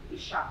reality,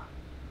 isha,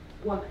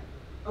 woman,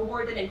 a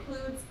word that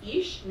includes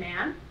ish,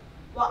 man,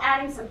 while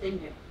adding something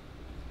new.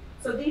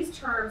 So these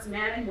terms,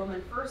 man and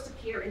woman, first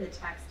appear in the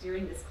text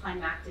during this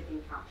climactic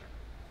encounter.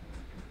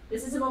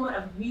 This is a moment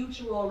of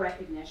mutual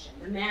recognition.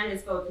 The man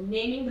is both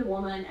naming the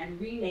woman and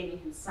renaming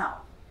himself.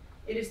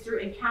 It is through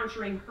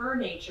encountering her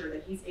nature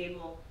that he's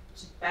able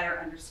to better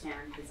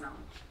understand his own.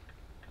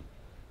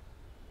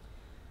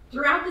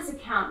 Throughout this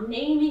account,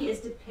 naming is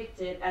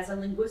depicted as a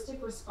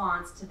linguistic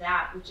response to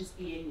that which is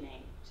being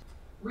named.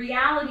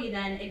 Reality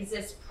then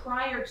exists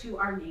prior to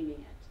our naming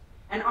it,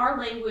 and our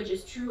language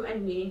is true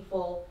and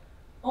meaningful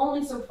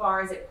only so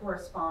far as it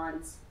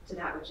corresponds to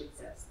that which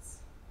exists.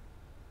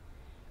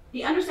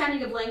 The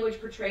understanding of language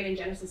portrayed in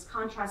Genesis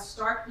contrasts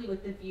starkly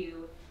with the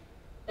view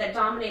that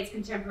dominates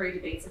contemporary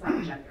debates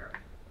about gender.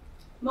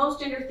 Most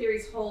gender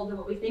theories hold that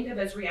what we think of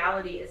as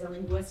reality is a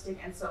linguistic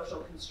and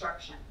social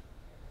construction.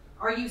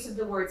 Our use of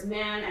the words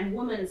man and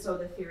woman, so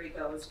the theory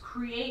goes,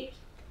 create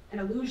an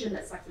illusion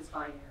that sex is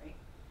binary.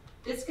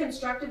 This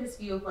constructivist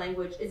view of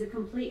language is a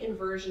complete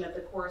inversion of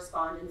the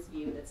correspondence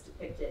view that's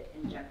depicted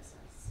in Genesis.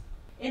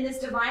 In this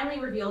divinely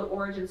revealed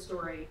origin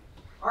story,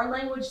 our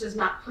language does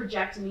not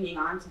project meaning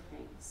onto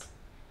things.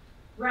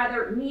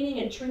 Rather, meaning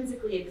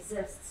intrinsically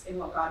exists in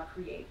what God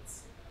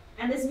creates.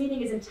 And this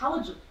meaning is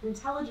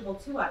intelligible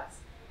to us.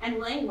 And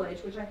language,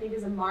 which I think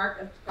is a mark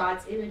of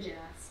God's image in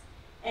us,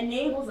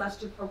 enables us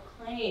to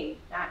proclaim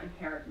that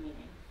inherent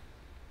meaning.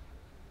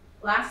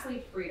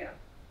 Lastly, freedom.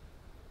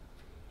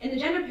 In the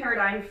gender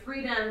paradigm,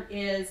 freedom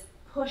is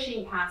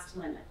pushing past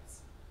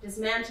limits,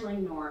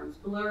 dismantling norms,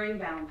 blurring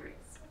boundaries.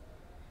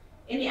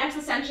 In the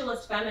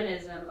existentialist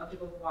feminism of de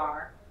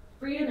Beauvoir,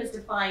 freedom is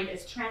defined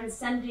as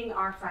transcending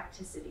our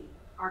facticity,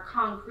 our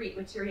concrete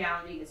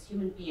materiality as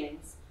human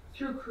beings,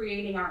 through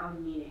creating our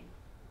own meaning.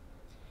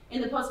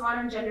 In the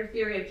postmodern gender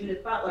theory of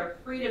Judith Butler,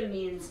 freedom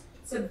means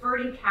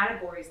subverting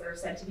categories that are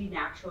said to be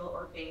natural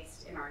or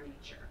based in our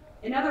nature.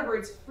 In other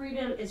words,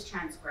 freedom is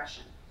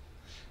transgression.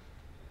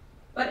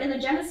 But in the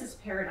Genesis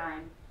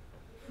paradigm,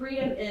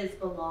 freedom is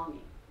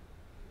belonging.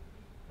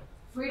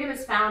 Freedom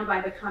is found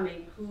by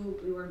becoming who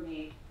we were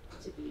made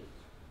to be.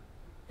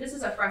 This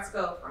is a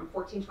fresco from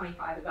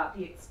 1425 about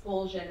the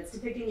expulsion. It's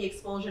depicting the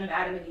expulsion of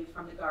Adam and Eve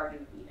from the Garden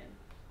of Eden.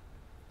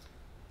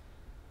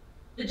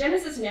 The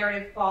Genesis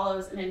narrative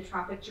follows an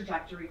entropic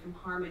trajectory from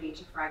harmony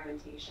to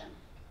fragmentation.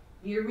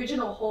 The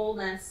original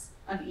wholeness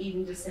of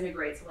Eden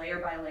disintegrates layer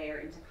by layer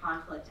into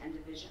conflict and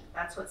division.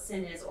 That's what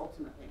sin is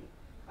ultimately,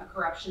 a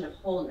corruption of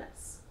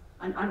wholeness,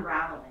 an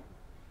unraveling.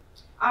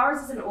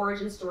 Ours is an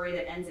origin story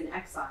that ends in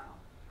exile.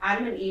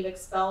 Adam and Eve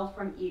expelled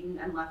from Eden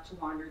and left to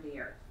wander the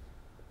earth.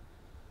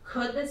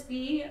 Could this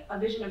be a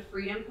vision of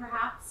freedom,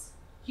 perhaps?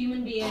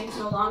 Human beings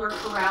no longer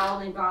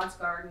corralled in God's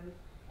garden,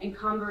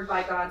 encumbered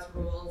by God's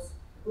rules,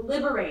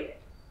 liberated.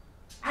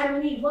 Adam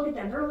and Eve, look at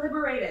them, they're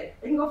liberated.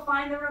 They can go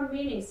find their own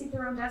meaning, seek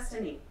their own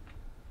destiny.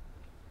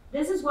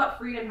 This is what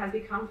freedom has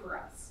become for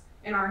us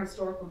in our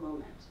historical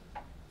moment.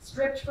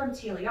 Stripped from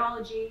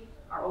teleology,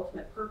 our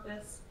ultimate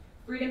purpose,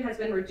 freedom has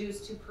been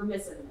reduced to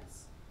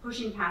permissiveness,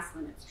 pushing past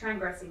limits,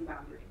 transgressing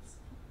boundaries.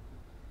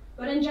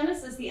 But in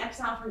Genesis, the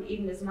exile from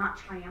Eden is not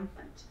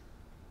triumphant.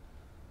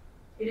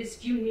 It is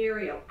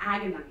funereal,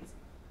 agonizing,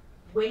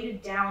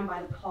 weighted down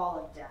by the pall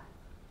of death.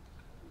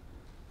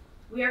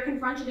 We are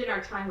confronted in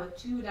our time with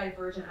two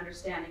divergent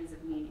understandings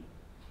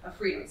of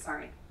freedom.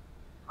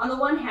 On the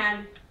one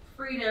hand,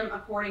 freedom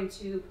according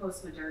to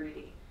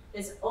postmodernity,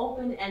 this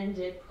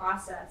open-ended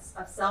process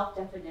of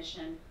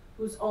self-definition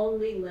whose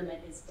only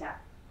limit is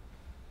death.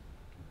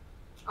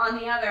 On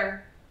the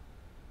other,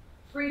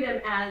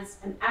 freedom as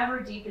an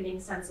ever-deepening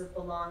sense of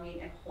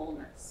belonging and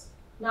wholeness,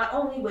 not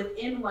only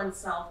within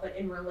oneself, but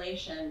in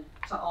relation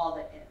to all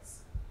that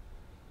is.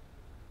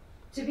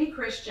 To be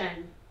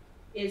Christian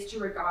is to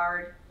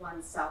regard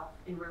oneself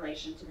in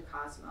relation to the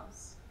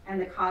cosmos,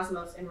 and the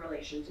cosmos in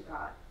relation to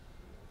God.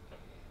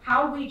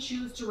 How we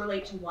choose to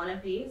relate to one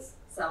of these,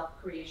 self,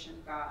 creation,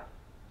 God,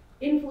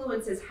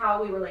 influences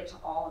how we relate to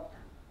all of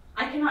them.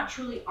 I cannot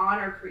truly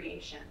honor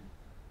creation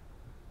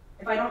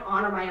if I don't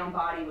honor my own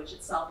body, which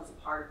itself is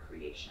a part of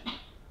creation.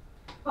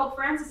 Pope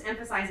Francis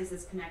emphasizes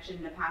this connection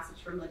in a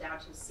passage from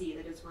Laudato Si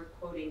that is worth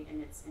quoting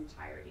in its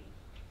entirety.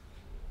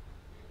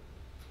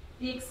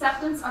 The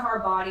acceptance of our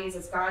bodies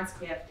as God's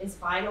gift is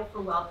vital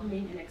for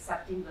welcoming and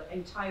accepting the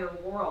entire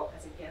world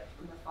as a gift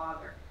from the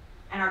Father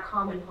and our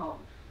common home.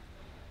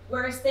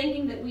 Whereas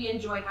thinking that we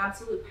enjoy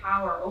absolute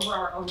power over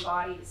our own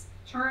bodies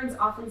turns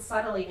often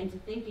subtly into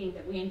thinking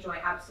that we enjoy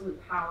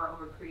absolute power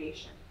over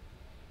creation.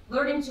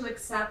 Learning to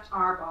accept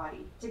our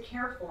body, to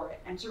care for it,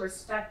 and to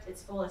respect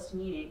its fullest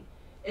meaning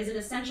is an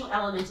essential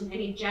element in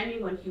any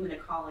genuine human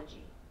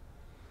ecology.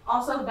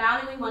 Also,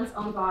 valuing one's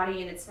own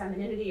body and its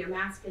femininity or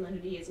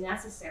masculinity is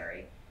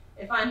necessary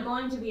if I'm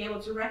going to be able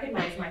to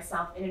recognize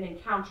myself in an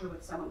encounter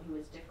with someone who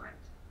is different.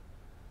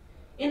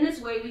 In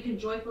this way, we can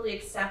joyfully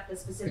accept the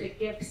specific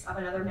gifts of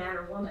another man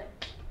or woman,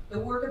 the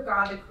work of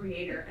God the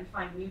Creator, and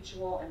find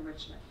mutual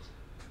enrichment.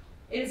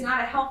 It is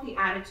not a healthy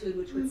attitude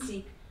which would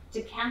seek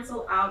to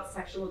cancel out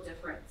sexual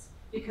difference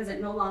because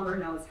it no longer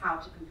knows how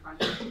to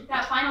confront it.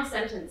 That final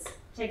sentence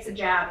takes a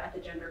jab at the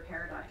gender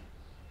paradigm.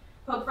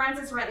 Pope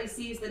Francis rightly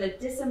sees that a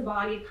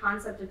disembodied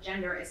concept of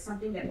gender is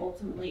something that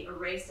ultimately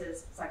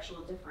erases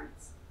sexual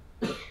difference.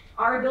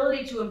 Our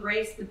ability to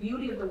embrace the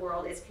beauty of the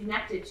world is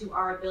connected to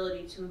our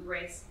ability to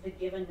embrace the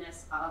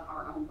givenness of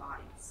our own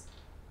bodies.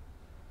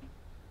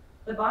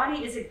 The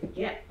body is a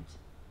gift.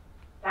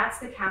 That's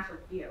the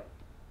Catholic view.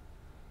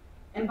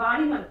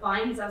 Embodiment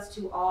binds us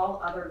to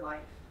all other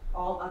life,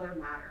 all other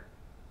matter.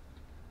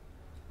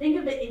 Think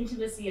of the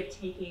intimacy of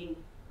taking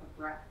a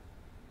breath,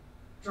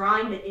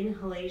 drawing the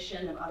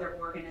inhalation of other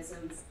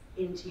organisms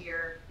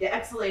the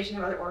exhalation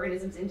of other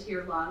organisms into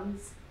your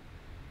lungs,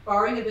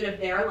 borrowing a bit of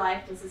their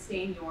life to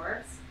sustain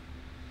yours.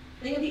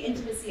 Think of the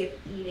intimacy of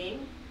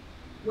eating,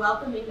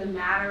 welcoming the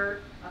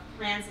matter of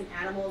plants and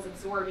animals,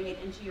 absorbing it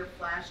into your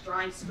flesh,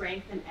 drawing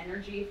strength and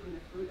energy from the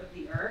fruit of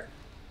the earth.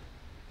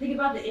 Think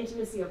about the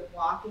intimacy of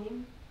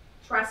walking,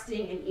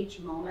 trusting in each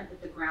moment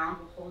that the ground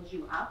will hold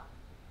you up,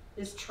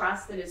 this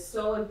trust that is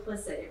so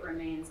implicit it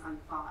remains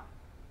unthought.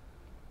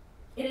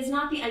 It is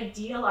not the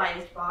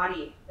idealized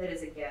body that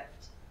is a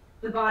gift,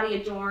 the body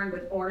adorned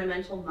with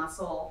ornamental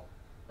muscle,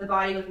 the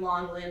body with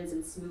long limbs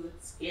and smooth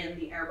skin,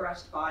 the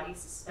airbrushed body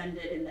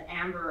suspended in the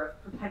amber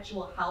of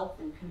perpetual health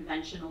and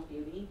conventional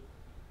beauty.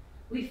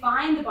 We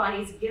find the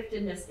body's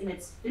giftedness in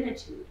its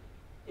finitude,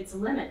 its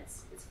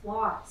limits, its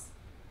flaws,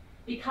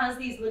 because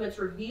these limits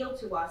reveal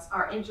to us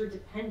our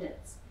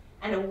interdependence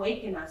and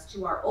awaken us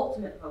to our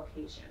ultimate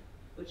vocation,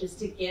 which is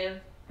to give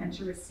and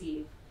to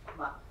receive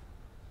love.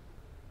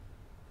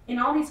 In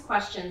all these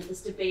questions,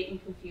 this debate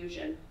and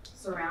confusion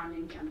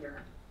surrounding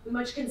gender, we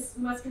must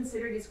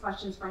consider these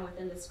questions from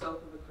within the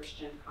scope of a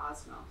Christian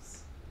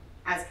cosmos,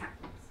 as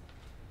Catholics.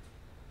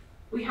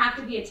 We have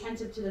to be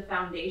attentive to the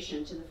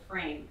foundation, to the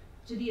frame,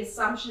 to the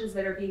assumptions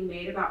that are being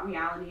made about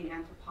reality and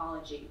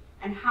anthropology,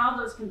 and how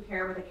those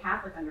compare with a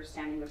Catholic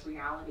understanding of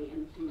reality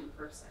and the human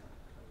person.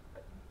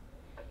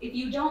 If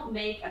you don't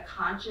make a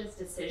conscious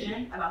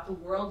decision about the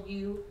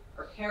worldview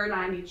or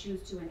paradigm you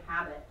choose to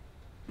inhabit,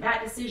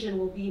 that decision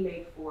will be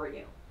made for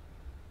you,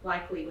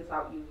 likely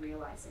without you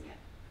realizing it.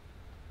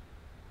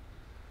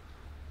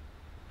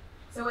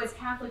 So as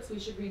Catholics, we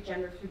should read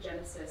gender through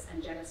Genesis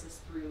and Genesis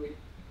through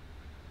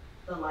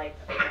the light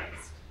of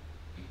Christ.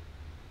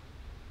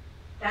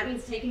 That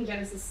means taking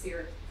Genesis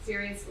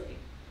seriously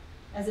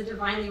as a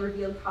divinely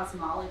revealed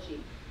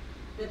cosmology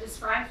that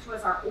describes to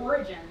us our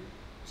origin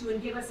to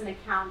give us an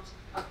account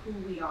of who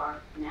we are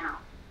now.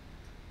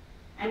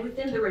 And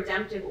within the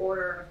redemptive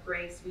order of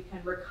grace, we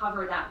can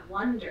recover that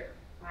wonder,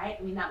 right?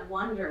 I mean, that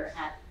wonder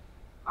at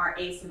our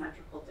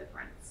asymmetrical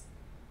difference.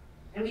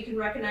 And we can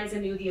recognize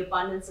anew the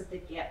abundance of the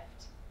gift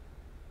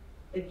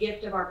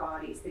of our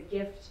bodies, the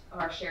gift of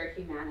our shared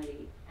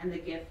humanity, and the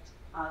gift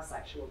of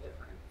sexual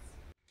difference.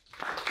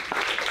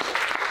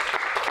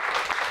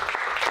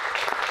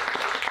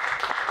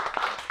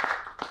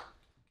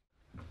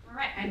 All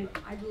right,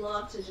 I'd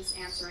love to just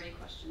answer any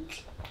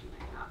questions you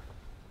might have.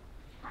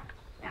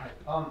 Yeah.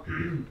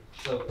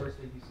 So first,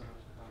 thank you so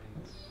much for coming.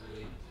 This is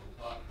really interesting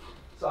talk.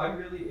 So I'm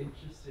really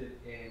interested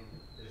in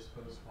this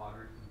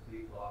postmodern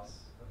complete loss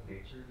of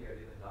nature, the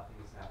idea that nothing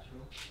is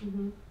natural.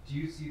 Mm-hmm. Do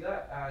you see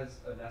that as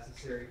a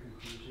necessary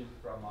conclusion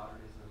from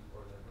modernism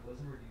or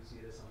liberalism, or do you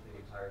see it as something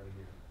entirely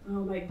new?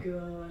 Oh my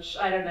gosh,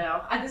 I don't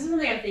know. This is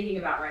something I'm thinking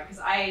about, right?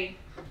 Because I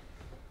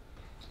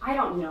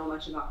don't know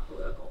much about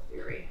political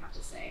theory, I have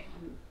to say.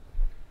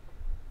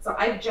 So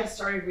I've just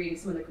started reading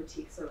some of the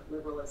critiques of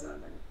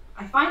liberalism, and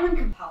I find them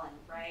compelling,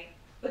 right?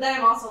 But then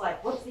I'm also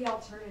like, what's the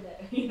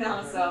alternative? You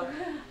know, so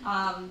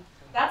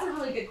that's a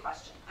really good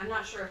question. I'm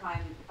not sure if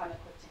I'm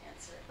equipped to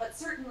answer it, but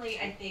certainly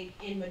I think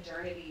in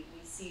modernity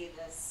we see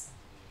this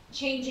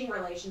changing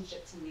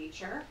relationship to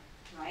nature,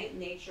 right?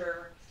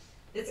 Nature,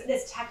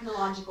 this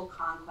technological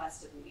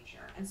conquest of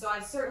nature, and so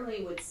I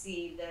certainly would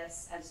see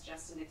this as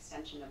just an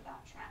extension of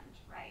that trend,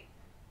 right?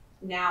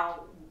 Now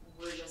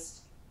we're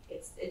just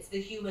it's the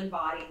human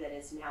body that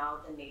is now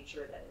the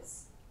nature that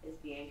is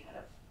being kind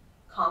of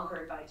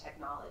conquered by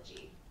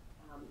technology.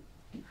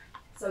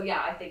 So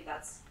yeah, I think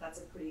that's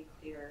a pretty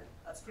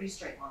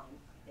straight line,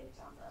 I think,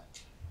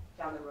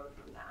 down the road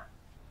from that.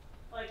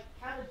 Like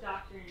Catholic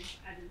doctrine,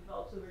 as it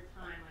develops over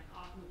time, like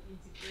often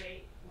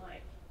integrate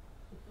like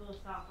the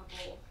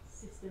philosophical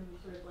system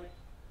sort of like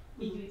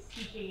into its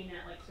teaching, and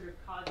that like sort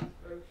of causes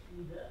growth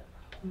in the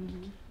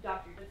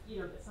doctrine. But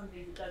but some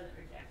things it doesn't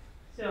reject.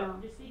 So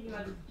just thinking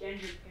about this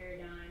gender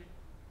paradigm,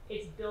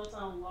 it's built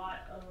on a lot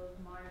of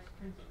modernist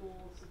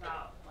principles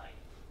about like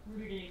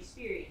rooted in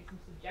experience and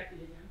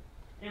subjectivism.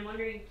 And I'm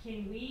wondering,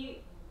 can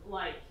we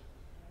like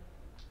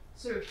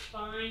sort of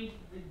find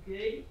the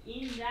good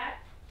in that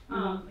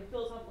the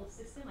philosophical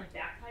system, like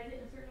baptize it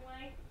in a certain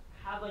way,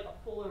 have like a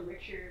fuller,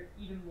 richer,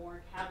 even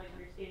more Catholic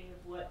understanding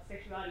of what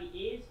sexuality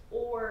is,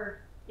 or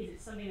is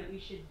it something that we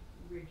should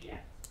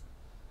reject?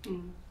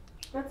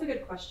 That's a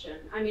good question.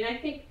 I mean, I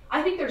think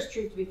there's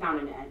truth to be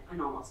found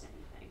in almost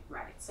anything,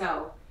 right?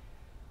 So,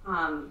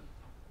 I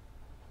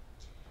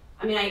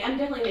mean, I'm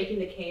definitely making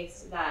the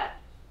case that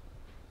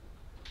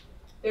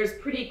there's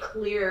pretty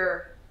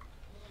clear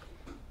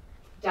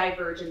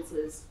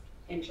divergences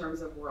in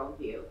terms of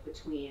worldview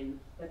between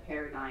the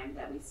paradigm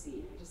that we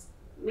see, just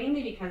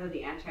mainly because of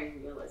the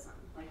anti-realism.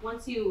 Like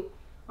once you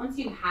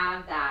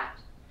have that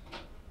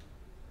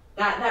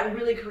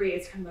really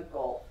creates kind of a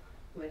gulf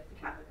with the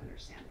Catholic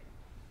understanding.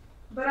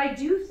 But I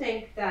do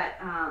think that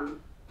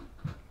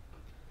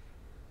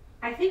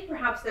I think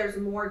perhaps there's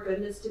more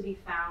goodness to be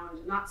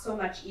found, not so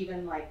much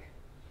even like,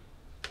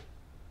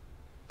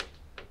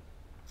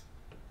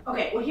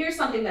 okay, well here's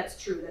something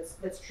that's true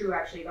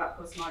actually about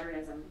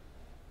postmodernism,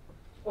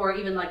 or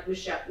even like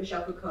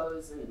Michel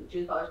Foucault's and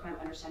Judith Butler's kind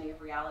of understanding of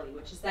reality,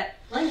 which is that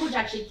language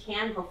actually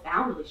can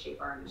profoundly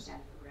shape our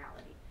understanding of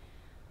reality.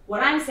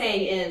 What I'm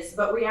saying is,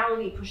 but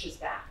reality pushes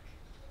back.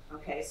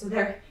 Okay, so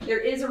there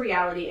is a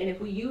reality, and if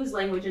we use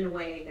language in a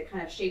way that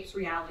kind of shapes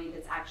reality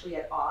that's actually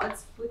at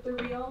odds with the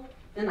real,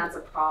 then that's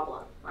a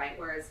problem, right?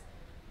 Whereas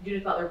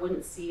Judith Butler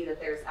wouldn't see that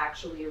there's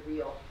actually a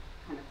real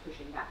kind of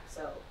pushing back,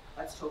 so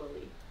that's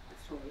totally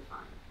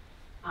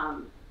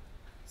fine.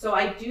 So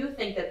I do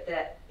think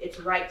that it's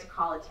right to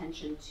call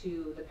attention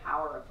to the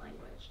power of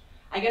language.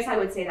 I guess I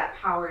would say that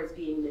power is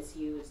being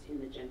misused in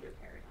the gender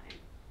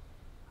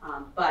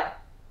paradigm, but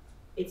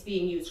it's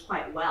being used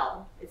quite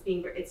well. It's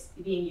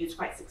being used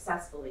quite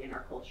successfully in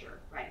our culture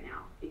right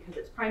now, because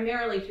it's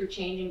primarily through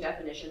changing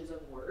definitions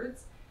of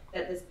words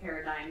that this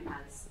paradigm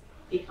has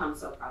become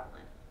so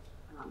prevalent.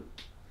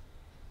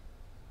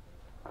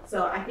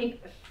 So I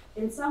think,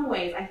 in some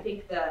ways, I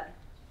think that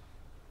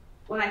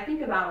what I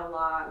think about a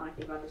lot when I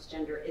think about this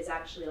gender is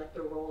actually like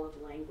the role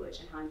of language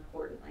and how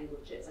important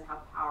language is and how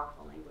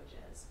powerful language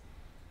is.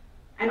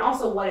 And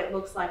also what it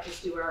looks like to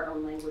steward our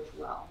own language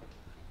well,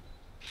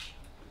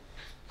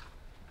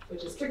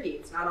 which is tricky.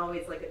 It's not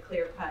always like a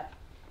clear-cut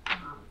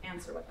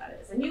answer what that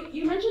is. And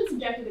you mentioned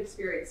subjective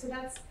experience,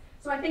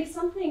 so I think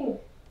something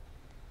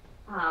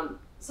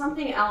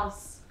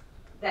else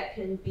that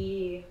can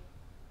be,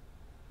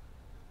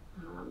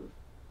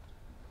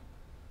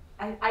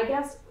 I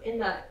guess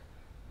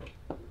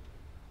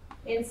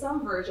in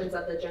some versions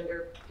of the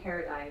gender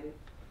paradigm,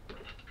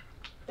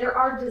 there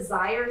are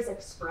desires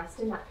expressed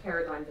in that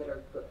paradigm that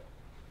are good.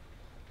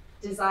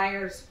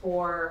 Desires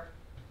for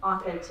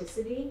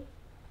authenticity,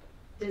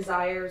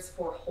 desires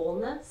for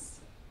wholeness,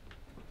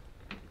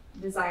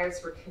 desires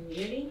for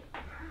community.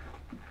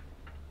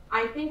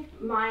 I think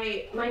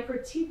my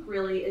critique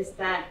really is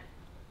that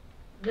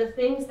the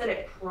things that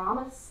it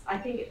promises, I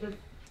think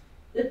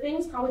the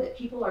things probably that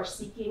people are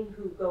seeking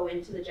who go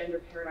into the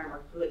gender paradigm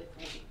are good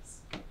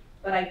things,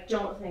 but I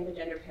don't think the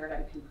gender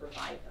paradigm can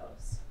provide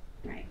those,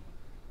 right?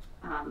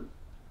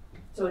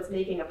 So it's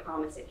making a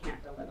promise it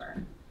can't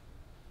deliver.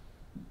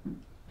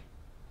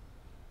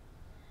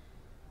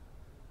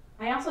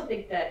 I also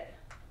think that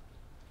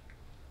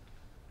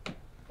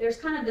there's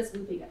kind of this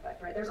looping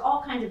effect, right? There's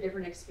all kinds of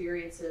different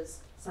experiences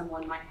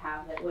someone might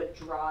have that would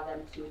draw them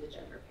to the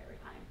gender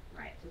paradigm,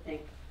 right? To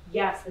think,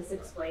 yes, this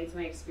explains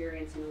my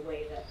experience in a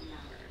way that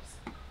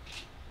matters.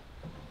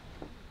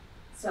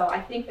 So I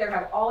think there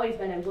have always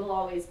been and will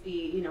always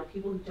be,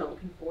 people who don't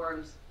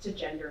conform to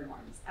gender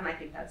norms, and I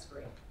think that's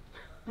great.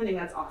 I think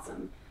that's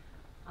awesome.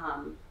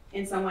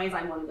 In some ways,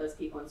 I'm one of those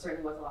people, and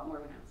certainly was a lot more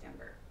when I was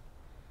younger.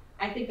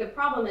 I think the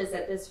problem is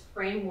that this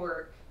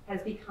framework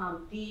has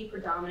become the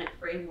predominant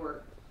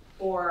framework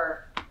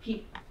for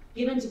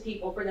given to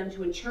people for them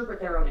to interpret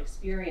their own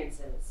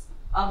experiences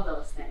of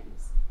those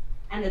things,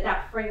 and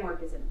that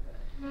framework isn't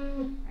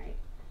good, right?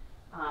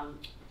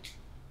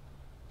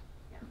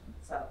 Yeah.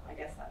 So I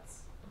guess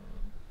that's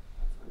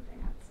one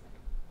thing I'd say.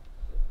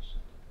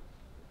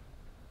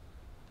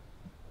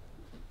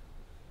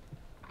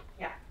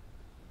 Yeah.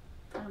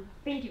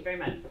 Thank you very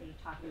much for the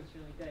talk. It was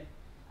really good.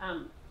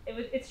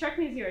 It struck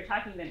me as you were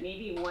talking that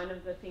maybe one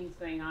of the things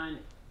going on,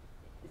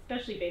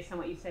 especially based on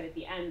what you said at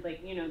the end,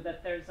 like,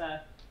 that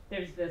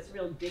there's this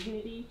real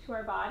dignity to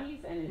our bodies,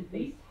 and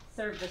they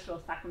serve this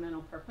real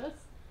sacramental purpose.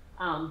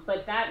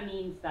 But that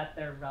means that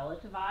they're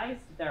relativized.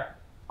 They're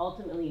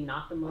ultimately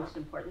not the most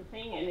important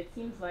thing. And it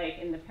seems like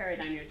in the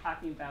paradigm you're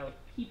talking about,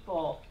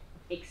 people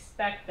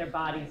expect their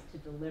bodies to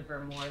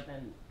deliver more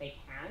than they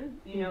can.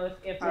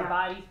 If our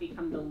bodies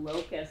become the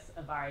locus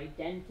of our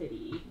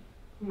identity,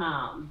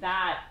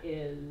 that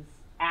is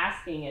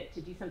asking it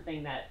to do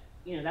something that,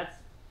 that's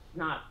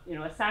not,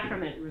 a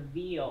sacrament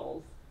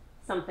reveals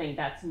something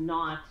that's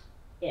not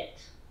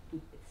it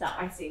itself.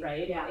 I see.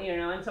 Right? Yeah.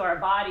 And so our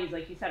bodies,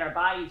 like you said, our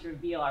bodies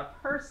reveal our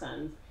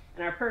persons,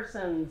 and our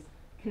persons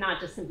cannot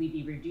just simply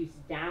be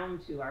reduced down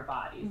to our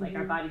bodies. Like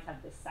our bodies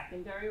have this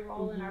secondary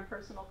role in our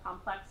personal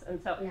complex.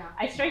 And so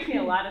it strikes me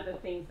a lot of the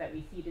things that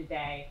we see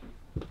today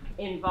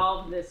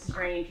involve this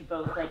strange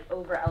both like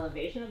over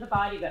elevation of the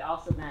body, but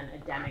also then a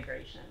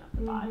denigration of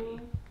the body.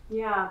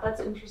 Yeah, that's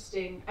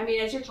interesting. I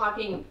mean, as you're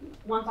talking,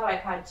 one thought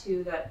I've had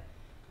too, that,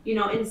 you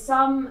know, in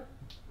certain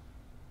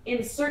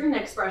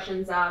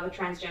expressions of a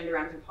transgender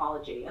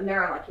anthropology, and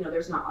there are like, you know,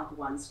 there's not like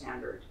one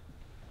standard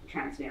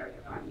trans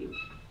narrative. I mean,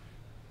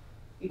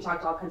 you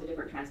talk to all kinds of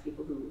different trans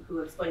people who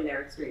explain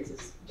their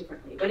experiences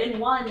differently. But in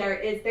one,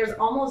 there's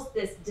almost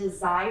this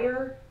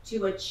desire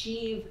to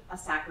achieve a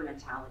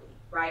sacramentality,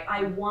 right?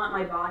 I want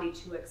my body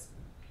to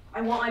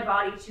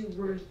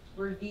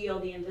reveal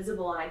the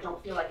invisible, and I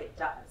don't feel like it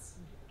does,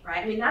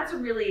 right? I mean, that's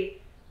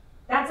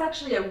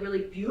actually a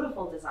really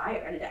beautiful desire,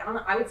 and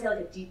I would say like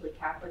a deeply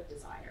Catholic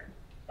desire.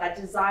 That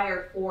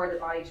desire for the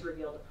body to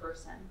reveal the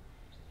person.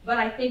 But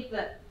I think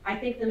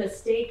the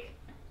mistake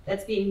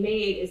that's being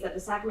made is that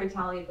the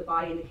sacramentality of the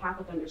body in the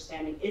Catholic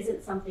understanding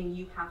isn't something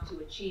you have to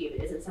achieve.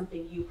 It isn't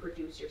something you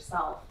produce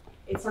yourself.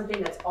 It's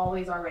something that's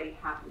always already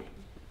happening,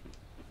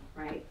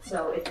 right?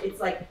 So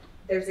it's like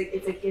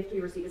it's a gift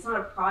we receive. It's not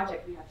a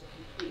project we have to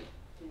complete,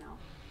 you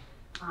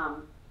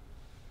know.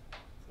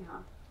 Yeah.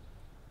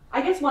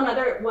 I guess one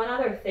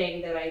other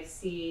thing that I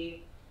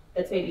see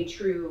that's maybe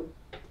true,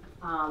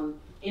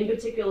 in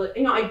particular,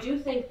 you know, I do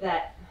think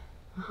that,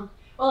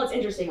 well, it's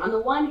interesting. On the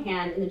one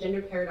hand, in the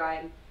gender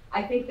paradigm,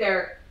 I think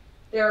there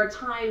are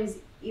times,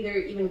 either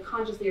even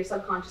consciously or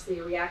subconsciously,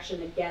 a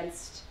reaction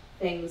against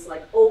things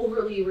like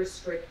overly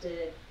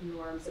restricted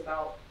norms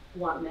about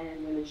what men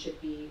and women should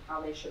be, how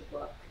they should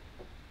look.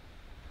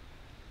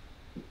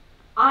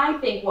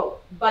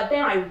 But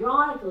then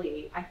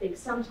ironically, I think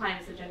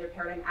sometimes the gender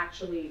paradigm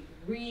actually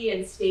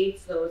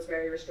reinstates those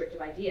very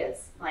restrictive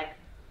ideas. Like,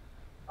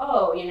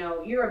 oh, you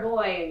know, you're a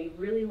boy and you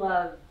really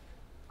love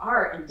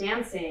art and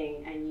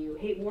dancing and you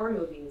hate war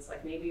movies,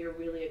 like maybe you're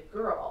really a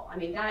girl. I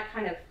mean, that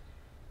kind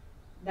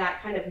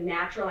of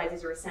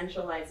naturalizes or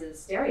essentializes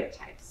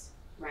stereotypes,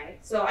 right?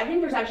 So I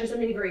think there's actually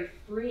something very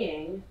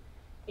freeing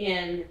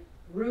in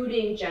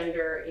rooting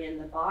gender in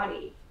the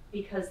body,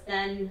 because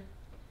then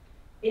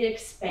it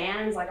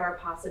expands like our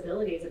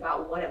possibilities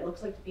about what it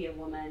looks like to be a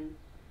woman,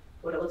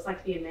 what it looks like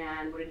to be a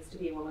man, what it is to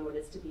be a woman, what it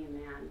is to be a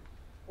man.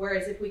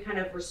 Whereas if we kind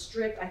of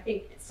restrict, I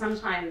think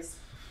sometimes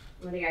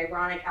one of the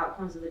ironic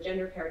outcomes of the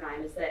gender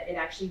paradigm is that it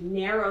actually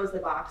narrows the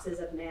boxes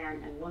of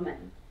man and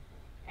woman,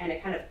 and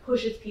it kind of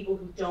pushes people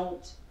who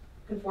don't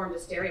conform to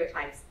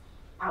stereotypes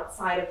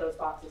outside of those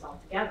boxes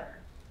altogether.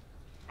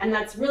 And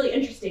that's really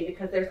interesting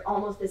because there's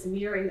almost this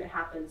mirroring that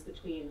happens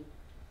between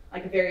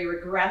like very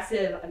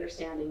regressive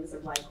understandings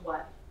of like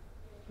what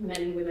men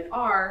and women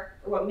are,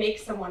 or what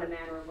makes someone a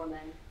man or a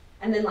woman,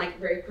 and then like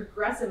very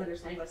progressive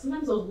understanding, like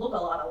sometimes those look a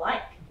lot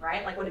alike,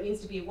 right? Like what it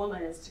means to be a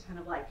woman is to kind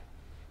of like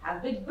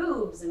have big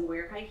boobs and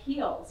wear high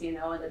heels, you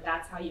know, and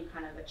that's how you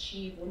kind of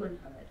achieve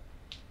womanhood.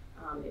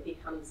 It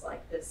becomes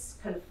like this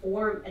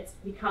it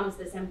becomes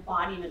this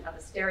embodiment of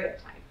a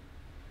stereotype.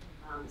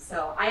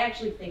 So I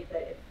actually think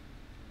that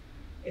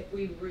if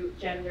we root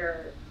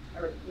gender,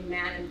 or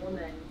man and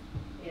woman,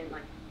 in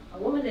like a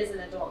woman is an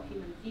adult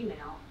human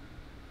female,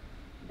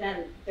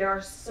 then there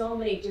are so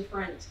many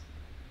different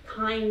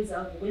kinds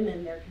of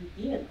women there can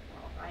be in the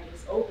world, right?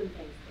 It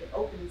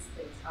opens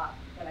things up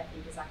that I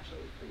think is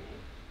actually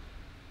freeing.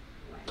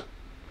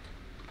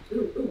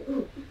 Anyway.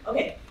 Ooh.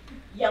 Okay,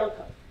 yellow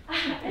coat.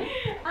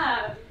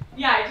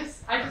 Yeah,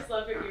 I just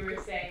love what you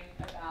were saying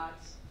about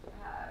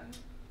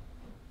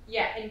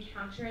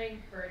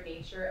encountering her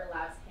nature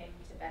allows him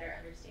to better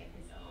understand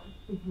his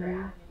own for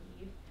Adam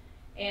and Eve.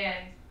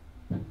 And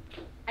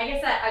I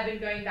guess that I've been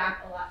going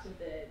back a lot to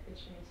the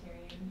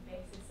Trinitarian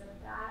basis of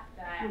that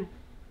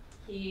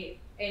he,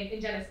 in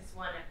Genesis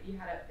 1, you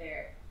had up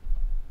there,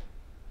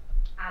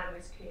 Adam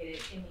was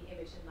created in the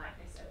image and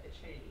likeness of the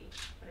Trinity.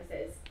 When it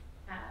says,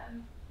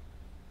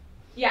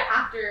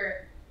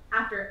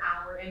 after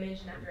our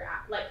image and after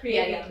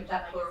creating the image and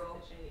likeness of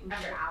the Trinity,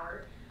 after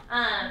our.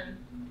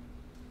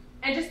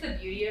 And just the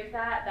beauty of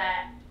that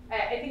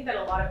I think that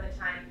a lot of the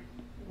time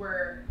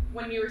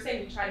when you were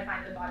saying we try to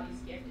find the body's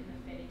gift in the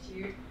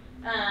finitude,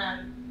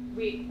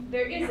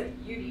 there is a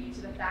beauty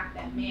to the fact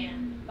that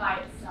man by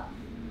himself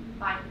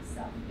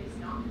is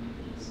not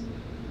complete.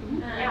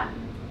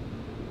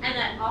 And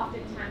that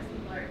oftentimes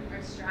people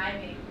are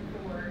striving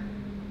for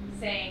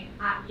saying,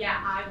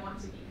 I want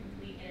to be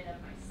complete in and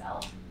of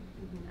myself.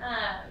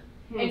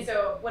 And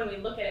so when we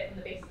look at it from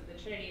the basis of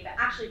the Trinity, that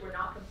actually we're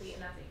not complete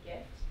and that's a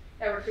gift.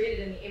 That we're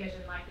created in the image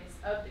and likeness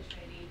of the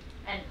Trinity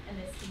and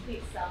this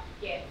complete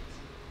self-gift.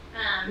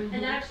 And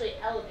that actually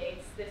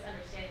elevates this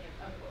understanding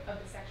of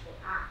the sexual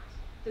act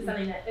to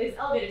something that is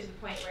elevated to the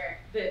point where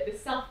the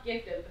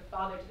self-gift of the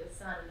Father to the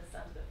Son and the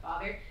Son to the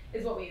Father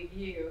is what we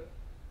view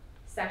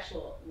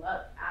sexual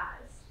love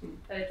as.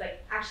 That it's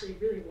like actually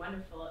really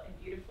wonderful and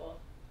beautiful,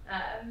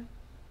 and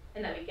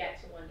that we get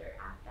to wonder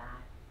at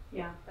that.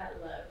 Yeah. That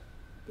love.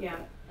 Yeah.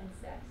 And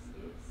sex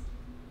is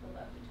the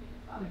love between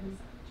the Father and the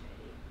Son and the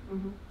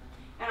Trinity.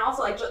 And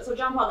also, like, so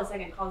John Paul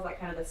II calls that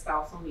kind of the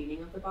spousal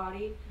meaning of the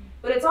body.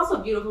 But it's also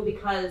beautiful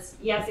because,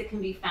 yes, it can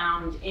be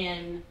found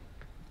in,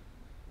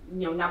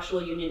 you know,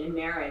 nuptial union and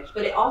marriage.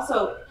 But it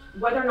also,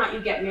 whether or not you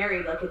get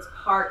married, like, it's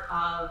part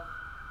of,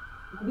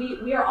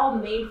 we are all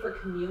made for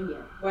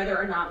communion, whether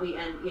or not we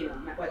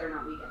whether or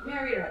not we get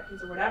married or have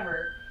kids or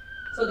whatever.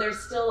 So there's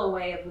still a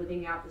way of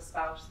living out the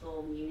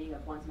spousal meaning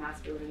of one's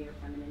masculinity or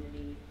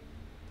femininity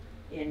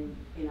in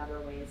other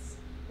ways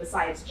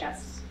besides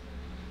just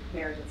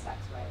marriage and sex,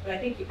 right? But I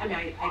think, I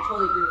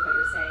totally agree with what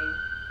you're saying.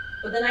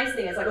 But the nice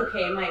thing is, like,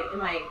 okay, in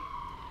my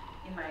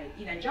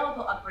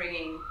evangelical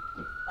upbringing,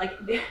 like,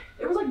 there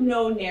was like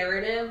no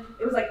narrative.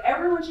 It was like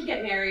everyone should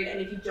get married, and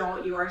if you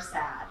don't, you are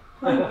sad.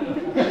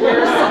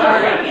 We're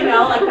sorry, you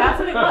know, like that's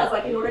what it was.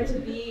 Like, in order to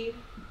be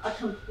a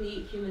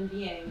complete human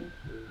being,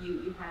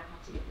 you kind of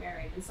have to get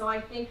married. And so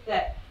I think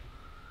that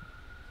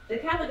the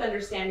Catholic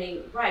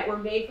understanding, right, we're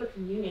made for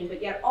communion,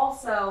 but yet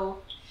also,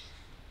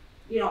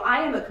 you know,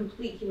 I am a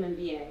complete human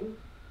being,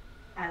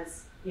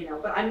 as, you know,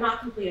 but I'm not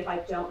complete if I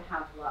don't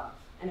have love,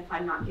 and if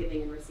I'm not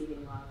giving and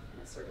receiving love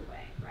in a certain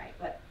way, right?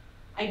 But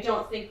I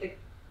don't think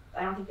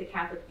the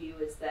Catholic view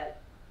is that,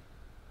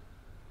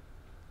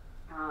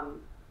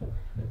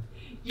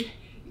 you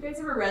guys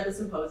ever read the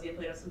Symposium,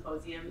 Plato's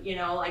Symposium? You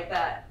know, like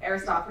that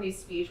Aristophanes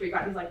speech where you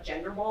got these like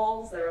gender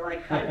balls that are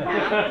like cut in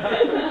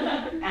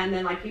half, and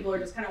then like people are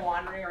just kind of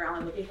wandering around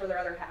like looking for their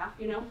other half,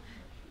 you know?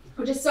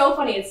 Which is so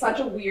funny. It's such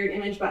a weird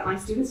image, but my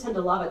students tend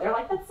to love it. They're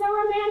like, that's so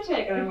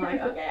romantic. And I'm like,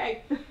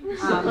 okay.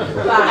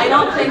 But I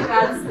don't think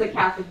that's the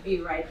Catholic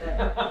view, right?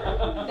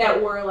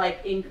 That we're like,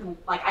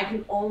 I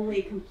can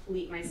only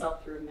complete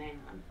myself through man,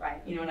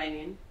 right? You know what I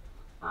mean?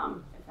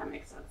 If that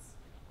makes sense.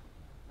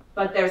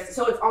 But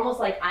so it's almost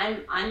like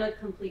I'm a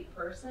complete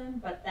person,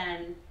 but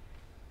then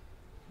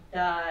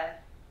the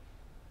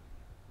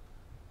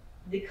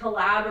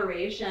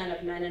collaboration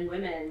of men and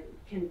women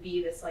can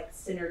be this like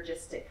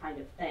synergistic kind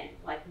of thing.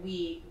 Like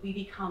we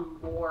become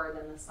more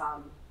than the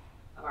sum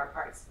of our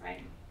parts,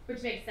 right?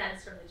 Which makes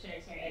sense from the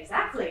Trinitarian.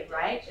 Exactly,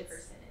 right? Each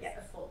person is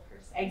a full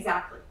person.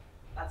 Exactly.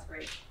 That's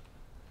great.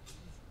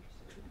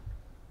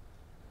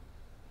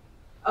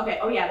 Okay,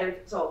 oh yeah,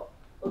 so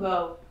we'll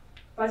go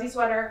fuzzy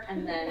sweater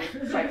and then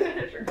striped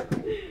picture.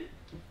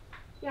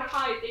 Yeah,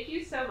 hi, thank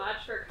you so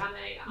much for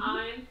coming.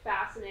 I'm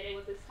fascinated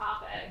with this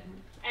topic.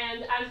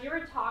 And as you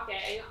were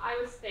talking, I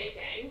was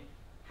thinking,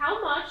 how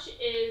much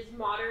is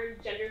modern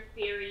gender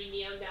theory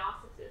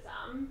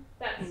neo-Gnosticism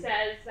that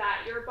says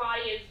that your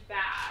body is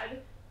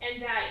bad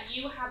and that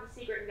you have a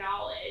secret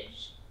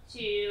knowledge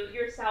to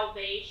your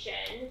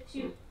salvation,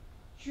 to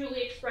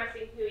truly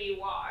expressing who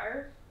you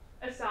are,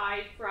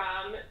 aside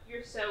from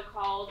your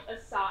so-called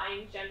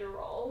assigned gender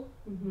role?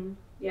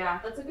 Yeah,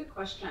 that's a good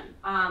question.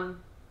 I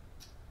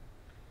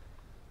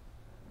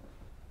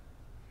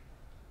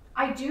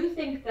do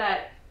think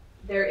that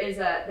there is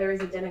a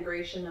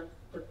denigration of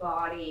the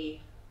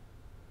body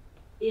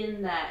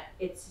in that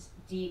it's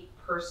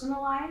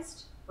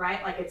depersonalized,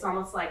 right? Like it's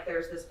almost like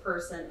there's this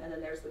person and then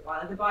there's the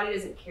body. The body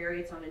doesn't carry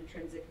its own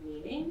intrinsic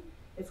meaning.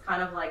 It's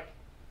kind of like,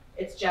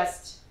 it's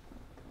just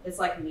this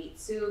like meat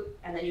suit,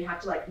 and then you have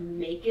to like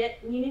make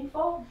it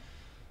meaningful.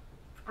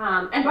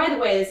 And by the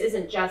way, this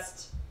isn't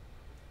just,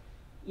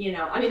 you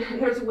know, I mean,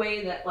 there's a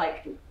way that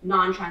like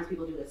non-trans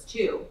people do this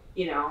too,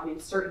 you know, I mean,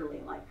 certainly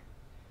like,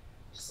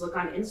 just look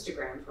on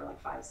Instagram for like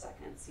 5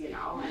 seconds, you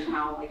know, and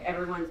how like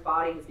everyone's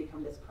body has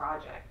become this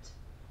project.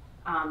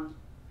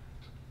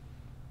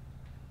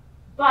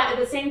 But at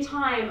the same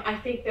time, I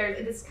think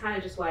this is kind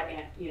of just what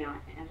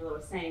Angela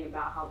was saying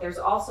about how there's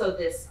also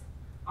this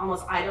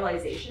almost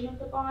idolization of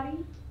the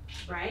body,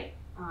 right?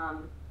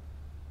 And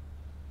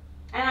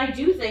I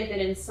do think that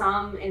in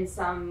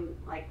some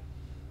like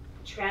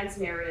trans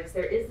narratives,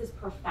 there is this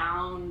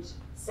profound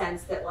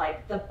sense that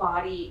like the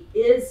body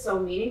is so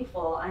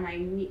meaningful, and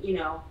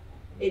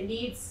it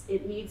needs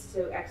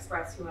to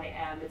express who I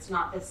am. It's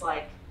not this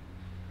like,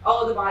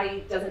 oh, the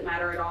body doesn't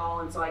matter at all,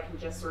 and so I can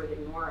just sort of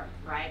ignore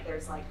it, right?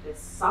 There's like this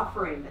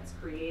suffering that's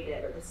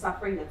created, or the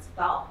suffering that's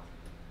felt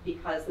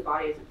because the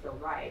body doesn't feel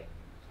right.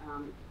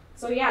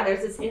 So yeah,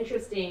 there's this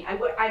interesting, I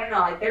don't know,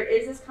 like there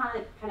is this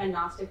kind of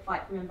Gnostic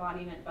flight from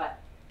embodiment, but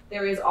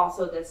there is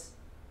also this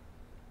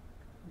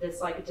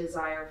like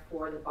desire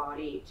for the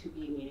body to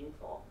be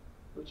meaningful,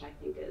 which I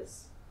think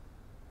is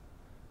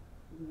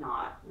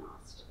not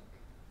Gnostic.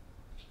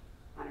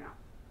 I don't know.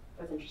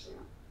 That's interesting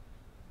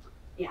though.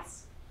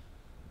 Yes.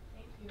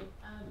 Thank you.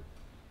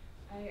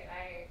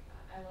 I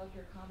love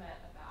your comment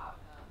about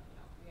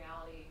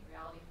reality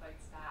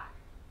fights back.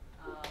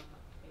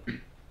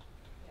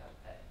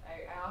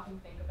 I often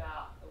think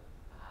about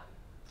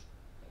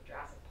like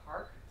Jurassic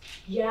Park.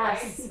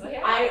 Yes, right?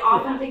 Yeah. I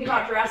often think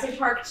about Jurassic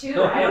Park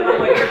too. I don't know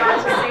what you're about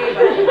to say,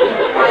 but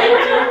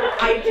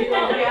I do.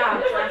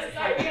 Yeah, Jurassic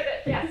Park. Idea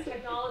that yes,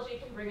 technology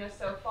can bring us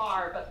so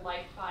far, but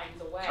life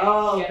finds a way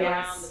Oh, to get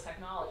yes. around the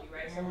technology,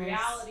 right? So Yes.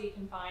 reality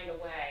can find a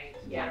way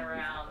to Yeah. get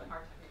around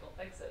our technical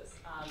fixes.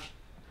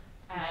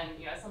 And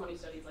as someone who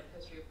studies like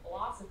history of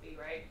philosophy,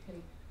 right, you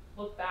can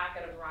look back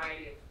at a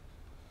variety of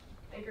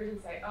thinkers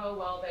and say, oh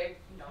well, they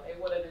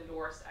would have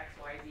endorsed X,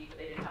 Y, Z, but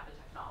they didn't have the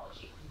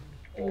technology,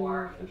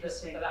 or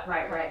interesting. that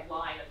Right.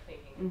 line of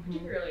thinking, Mm-hmm.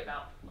 particularly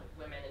about like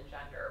women and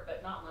gender,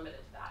 but not limited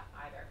to that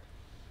either.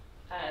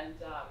 And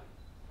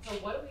so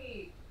what do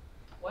we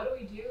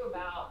do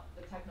about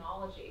the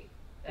technology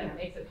that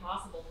makes it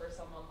possible for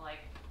someone like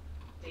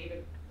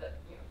David?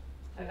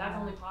 And that's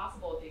only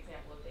possible with the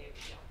example of David,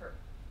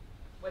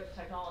 with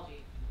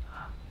technology.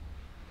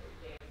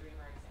 David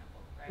Dreamer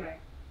example, right?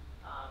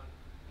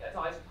 It's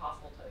always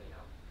impossible to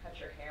cut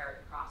your hair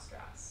and cross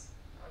dress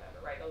or whatever,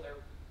 right? Those are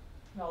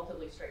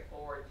relatively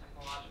straightforward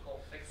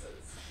technological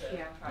fixes to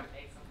try to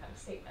make some kind of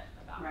statement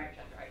about your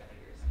gender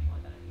identity or sexual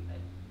identity.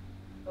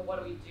 But what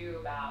do we do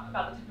about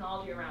the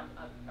technology around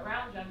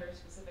gender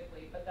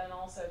specifically? But then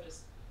also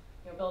just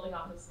building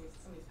off of some of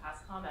these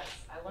past comments,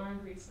 I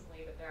learned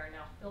recently that there are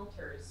now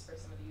filters for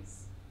some of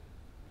these,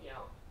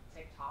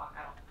 TikTok.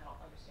 I don't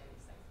understand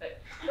these things, but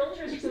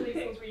filters for some of these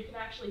things where you can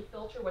actually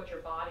filter what your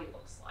body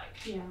looks like.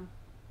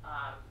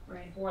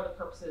 For the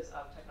purposes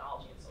of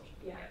technology and social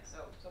media.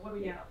 So what do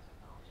we do about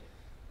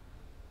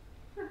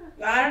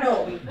technology? I don't know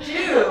what we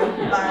do,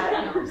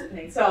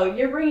 but so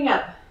you're bringing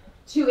up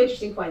two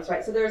interesting points,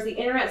 right? So there's the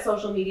internet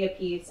social media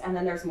piece, and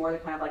then there's more the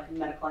kind of like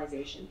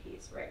medicalization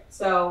piece, right?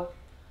 So,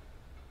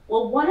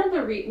 well, one of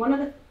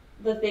the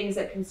things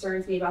that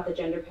concerns me about the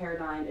gender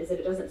paradigm is that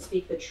it doesn't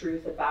speak the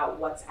truth about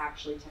what's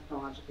actually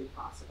technologically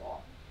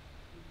possible.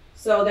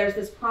 So there's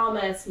this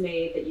promise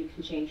made that you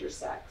can change your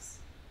sex,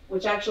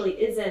 which actually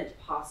isn't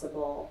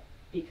possible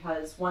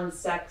because one's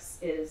sex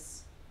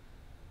it's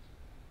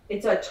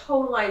a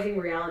totalizing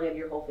reality of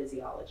your whole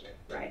physiology,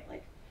 right?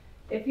 Like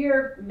if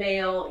you're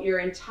male, you're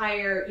an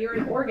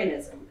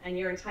organism, and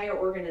your entire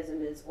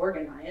organism is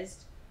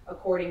organized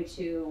according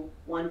to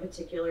one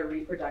particular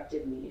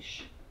reproductive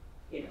niche,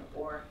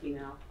 or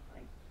female,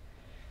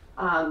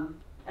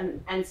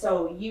 and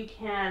so you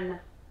can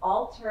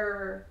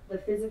alter the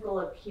physical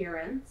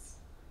appearance.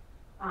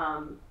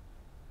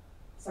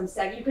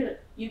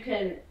 You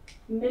can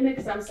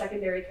mimic some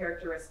secondary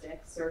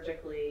characteristics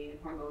surgically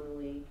and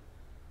hormonally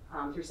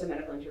through some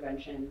medical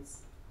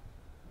interventions,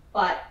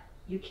 but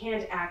you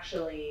can't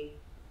actually.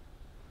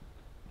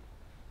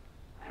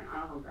 I don't know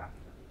how graphic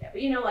that,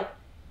 but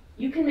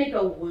you can make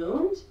a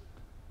wound,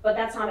 but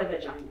that's not a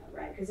vagina,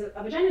 right? Because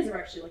vaginas are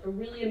actually like a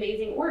really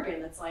amazing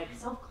organ that's like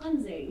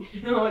self-cleansing,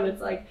 and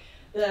it's like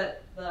the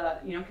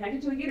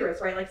connected to a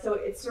uterus, right? Like so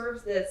it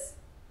serves this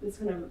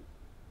kind of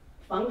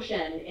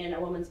function in a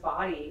woman's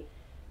body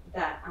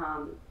that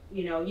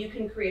you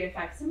can create a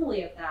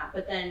facsimile of that,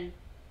 but then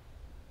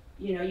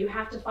you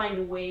have to find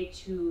a way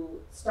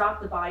to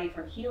stop the body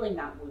from healing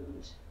that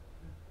wound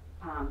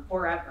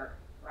forever,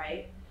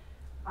 right?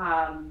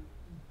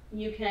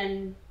 You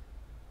can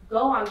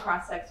go on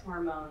cross-sex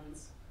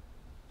hormones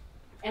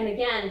and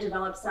again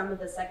develop some of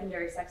the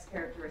secondary sex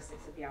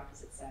characteristics of the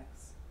opposite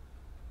sex,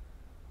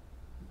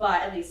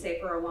 but at least say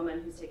for a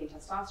woman who's taking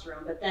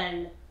testosterone, but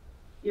then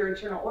your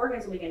internal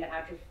organs will begin to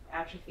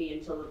atrophy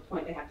until the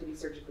point they have to be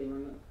surgically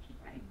removed,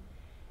 right?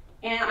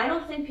 And I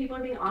don't think people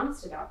are being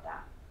honest about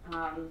that.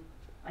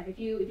 Like if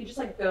you just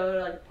like go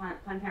to like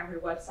Planned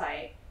Parenthood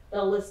website,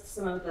 they'll list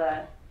some of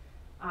the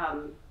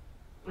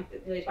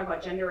they talk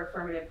about gender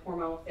affirmative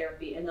hormonal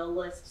therapy, and they'll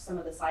list some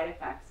of the side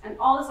effects, and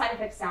all the side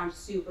effects sound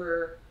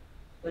super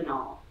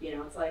banal.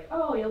 It's like,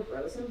 oh, you'll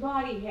grow some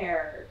body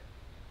hair,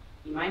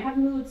 you might have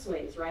mood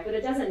swings, right? But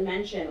it doesn't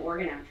mention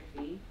organ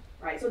atrophy,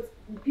 right? So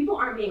people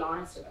aren't being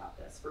honest about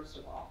this, first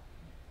of all.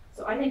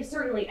 So I think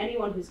certainly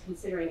anyone who's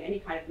considering any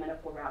kind of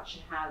medical route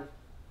should have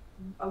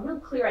a real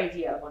clear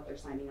idea of what they're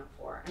signing up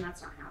for, and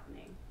that's not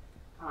happening.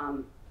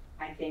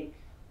 I think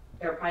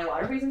there are probably a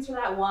lot of reasons for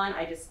that. One,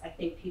 I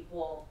think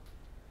people,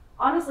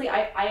 honestly,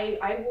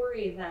 I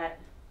worry that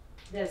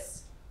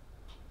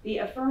the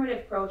affirmative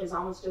approach is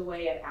almost a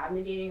way of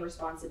abnegating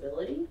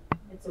responsibility.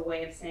 It's a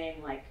way of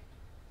saying like,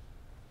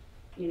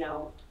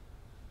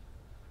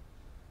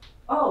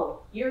 oh,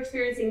 you're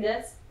experiencing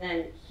this,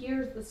 then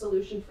here's the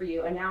solution for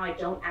you, and now I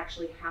don't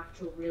actually have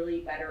to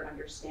really better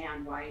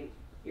understand why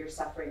you're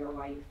suffering or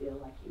why you feel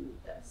like you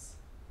need this,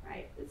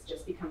 right? It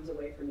just becomes a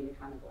way for me to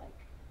kind of like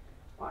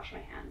wash my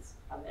hands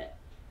of it.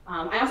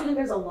 I also think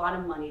there's a lot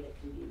of money that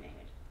can be made.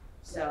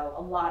 So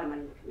a lot of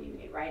money that can be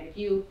made, right? If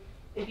you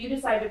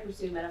decide to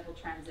pursue medical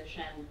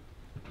transition,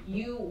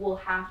 you will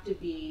have to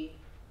be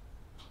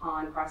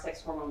on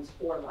cross-sex hormones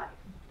for life,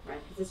 right?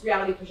 Because this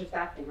reality pushes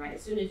back thing, right?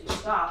 As soon as you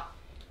stop,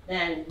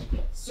 then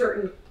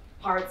certain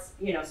parts,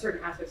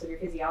 certain aspects of your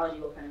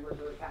physiology will kind of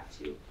revert back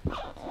to the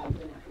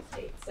natural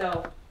state.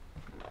 So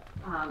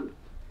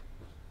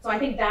I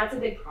think that's a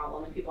big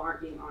problem, and people aren't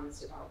being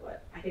honest about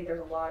what. I think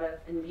there's a lot of,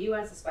 in the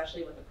US,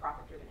 especially with the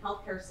profit-driven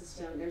healthcare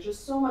system, there's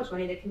just so much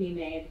money that can be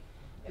made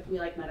if we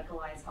like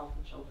medicalize healthy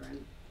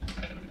children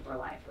for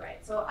life, right?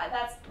 So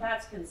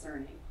that's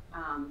concerning.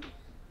 And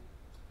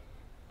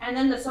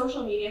then the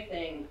social media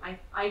thing,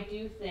 I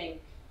do think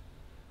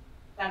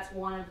that's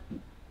one of,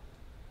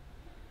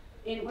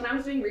 when I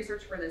was doing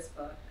research for this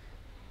book,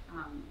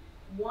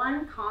 the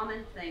one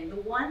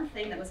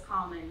thing that was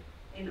common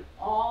in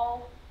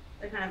all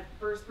the kind of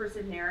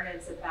first-person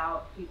narratives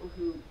about people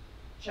who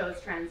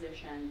chose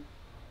transition,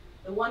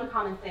 the one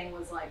common thing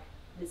was like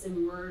this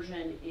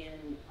immersion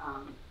in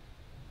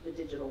the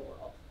digital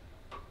world,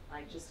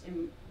 like just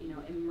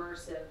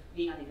immersive,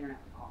 being on the internet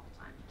all the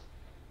time.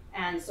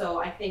 And so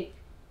I think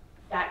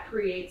that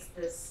creates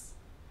this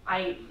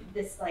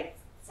like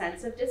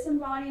sense of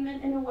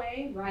disembodiment in a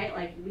way, right?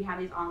 Like we have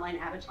these online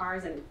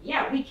avatars, and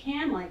yeah, we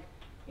can like,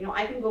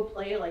 I can go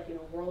play like,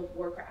 World of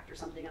Warcraft or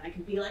something, and I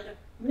can be like a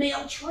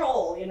male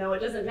troll, it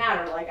doesn't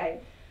matter. Like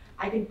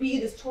I can be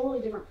this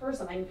totally different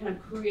person. I can kind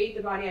of create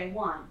the body I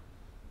want.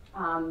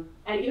 And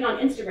even on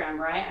Instagram,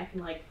 right? I can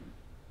like,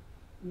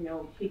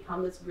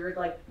 become this weird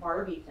like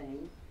Barbie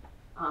thing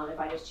if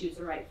I just choose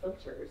the right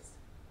filters.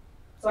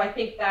 So I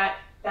think that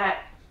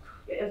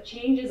it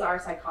changes our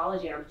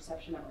psychology and our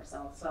perception of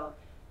ourselves. So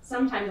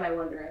sometimes I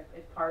wonder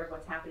if part of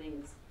what's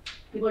happening is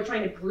people are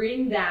trying to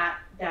bring that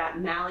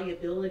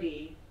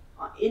malleability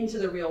into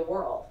the real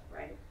world,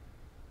 right?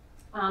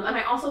 And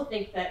I also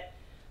think that,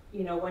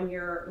 when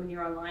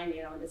you're online,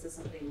 and this is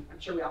something I'm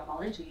sure we all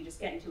fall into, you just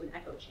get into an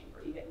echo chamber,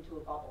 you get into a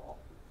bubble.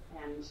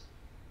 And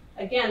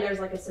again, there's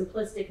like a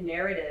simplistic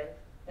narrative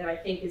that I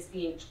think is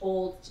being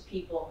told to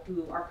people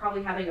who are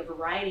probably having a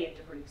variety of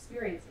different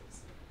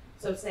experiences.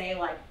 So say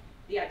like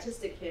the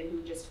autistic kid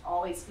who just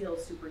always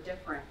feels super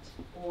different,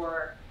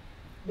 or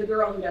the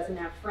girl who doesn't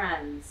have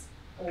friends,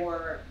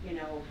 or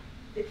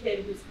the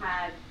kid who's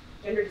had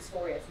gender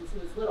dysphoria since he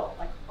was little.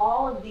 Like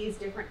all of these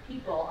different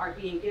people are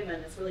being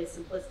given this really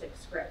simplistic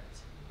script.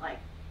 Like,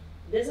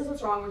 this is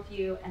what's wrong with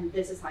you, and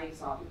this is how you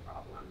solve your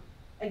problem.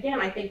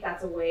 Again, I think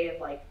that's a way of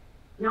like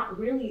not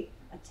really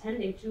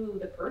attending to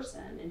the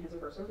person in his or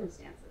her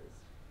circumstances.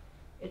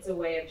 It's a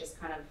way of just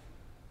kind of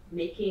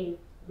making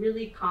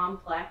really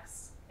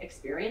complex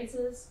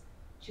experiences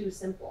too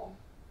simple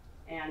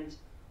and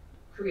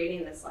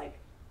creating this like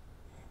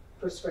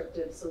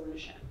prescriptive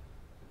solution.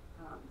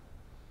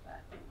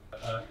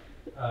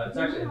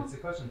 It's a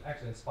question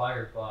actually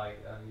inspired by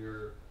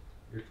your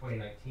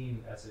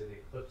 2019 essay, The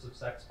Eclipse of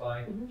Sex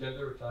by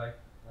Gender, which I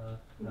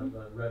have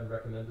read and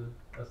recommended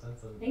a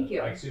sense. And Thank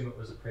you. I assume it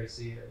was a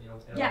précis,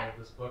 in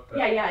this book. But,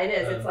 yeah, it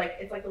is. It's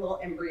like a little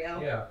embryo.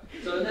 Yeah.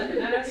 So in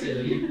that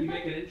essay, you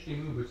make an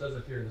interesting move, which doesn't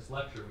appear in this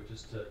lecture, which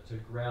is to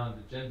ground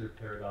the gender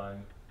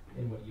paradigm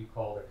in what you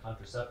call the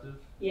contraceptive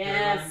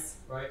paradigm,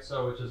 right?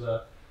 So which is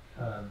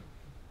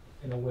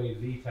in a way,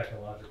 the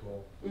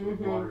technological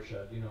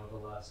watershed,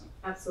 the last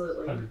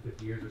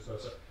 150 years or so.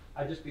 So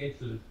I'd just be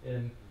interested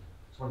in,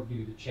 just wanted to give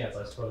you the chance,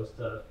 I suppose,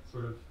 to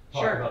sort of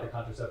talk about the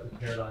contraceptive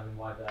paradigm and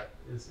why that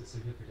is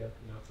significant,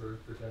 for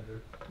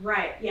gender.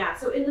 Right, yeah.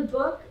 So in the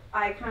book,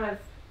 I kind of,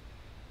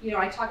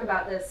 I talk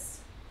about this,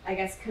 I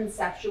guess,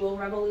 conceptual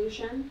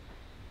revolution.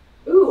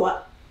 Ooh,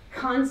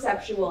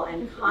 conceptual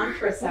and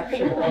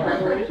contraceptual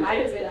revolution. I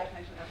didn't say that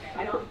connection.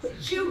 Okay, I don't.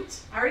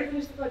 Shoot! I already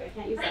finished the book. I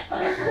can't use that.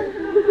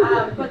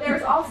 Okay. But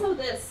there's also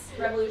this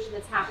revolution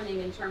that's happening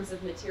in terms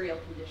of material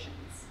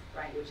conditions,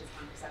 right? Which is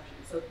contraception.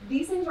 So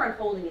these things are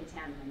unfolding in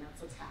tandem, and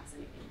that's what's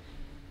fascinating.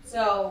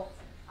 So,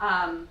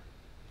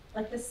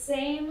 like the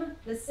same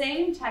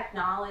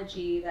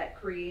technology that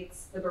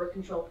creates the birth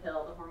control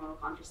pill, the hormonal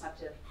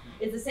contraceptive,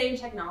 is the same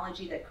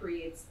technology that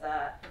creates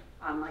the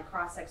like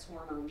cross-sex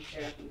hormone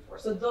therapy for.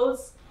 So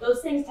those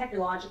things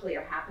technologically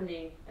are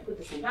happening like with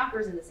the same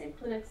doctors in the same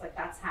clinics. Like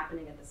that's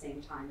happening at the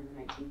same time in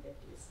the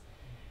 1950s.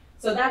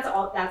 So that's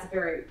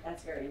very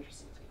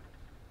interesting to me.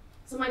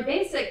 So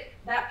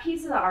that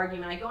piece of the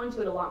argument, I go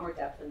into it a lot more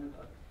depth in the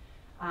book.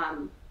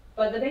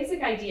 But the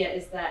basic idea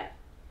is that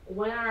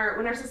when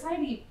our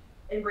society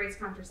embraced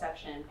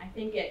contraception, I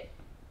think it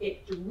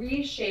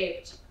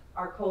reshaped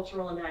our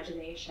cultural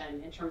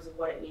imagination in terms of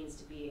what it means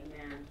to be a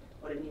man,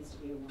 what it means to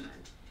be a woman.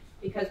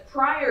 Because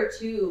prior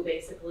to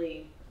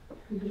basically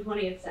the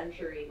 20th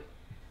century,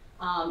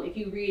 if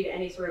you read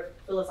any sort of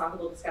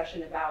philosophical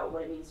discussion about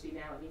what it means to be a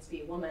man, what it means to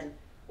be a woman,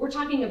 we're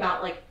talking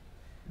about like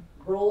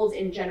roles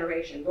in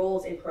generation,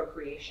 roles in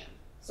procreation.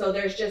 So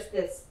there's just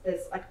this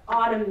like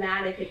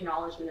automatic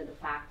acknowledgement of the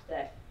fact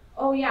that,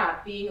 oh yeah,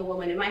 being a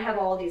woman, it might have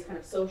all these kind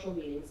of social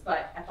meanings,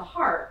 but at the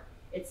heart,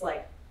 it's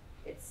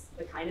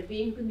the kind of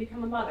being who can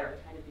become a mother,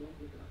 the kind of being who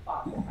can become a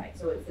father, right?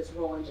 So it's this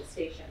role in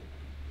gestation.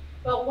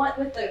 But what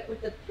with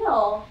the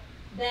pill,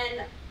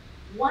 then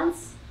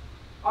once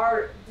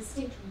our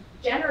distinct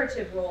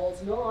generative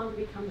roles no longer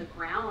become the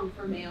ground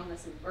for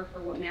maleness or for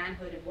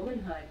manhood and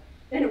womanhood,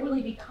 then it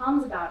really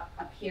becomes about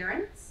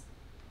appearance,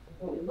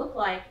 what we look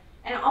like,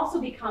 and it also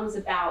becomes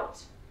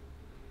about,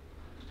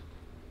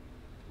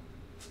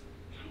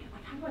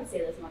 how do I say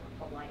this in like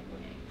a polite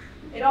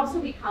way? It also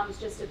becomes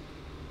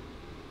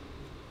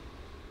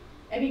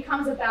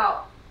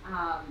about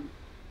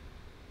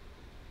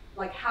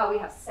like how we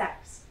have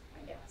sex,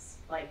 I guess.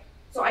 Like,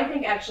 so I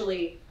think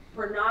actually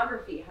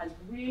pornography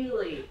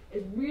really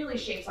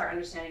shapes our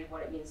understanding of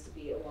what it means to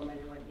be a woman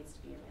and what it means to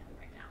be a man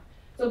right now.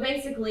 So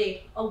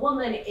basically, a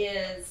woman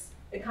is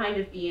the kind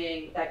of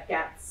being that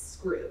gets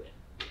screwed,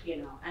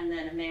 and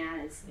then a man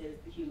is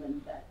the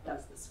human that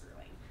does the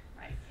screwing,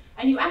 right?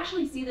 And you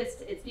actually see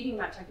this, it's speaking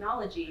about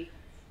technology,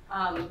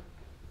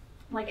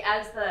 like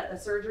as the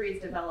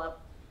surgeries develop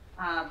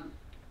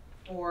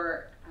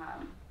for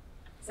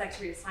sex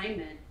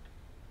reassignment,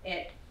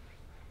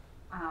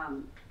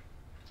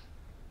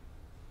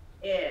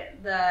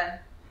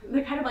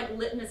 the kind of like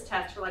litmus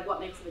test for like what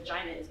makes a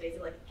vagina is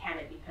basically like, can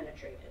it be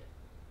penetrated,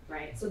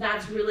 right? So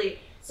that's really,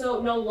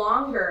 so no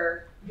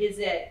longer is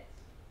it,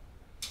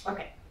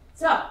 okay,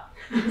 so,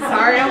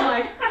 sorry, I'm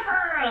like,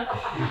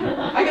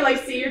 I can like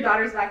see your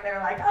daughters back there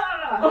like,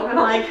 ah, I'm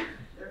like,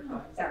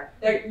 sorry,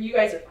 you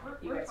guys are fine,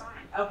 you guys are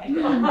fine, okay,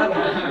 good,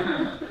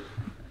 okay.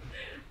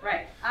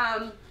 Right,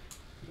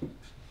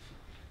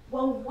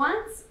 well,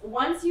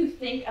 once you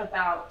think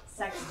about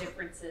sex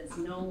differences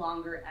no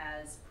longer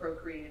as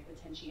procreative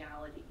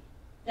potentiality,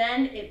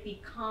 then it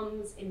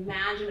becomes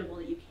imaginable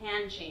that you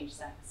can change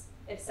sex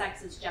if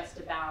sex is just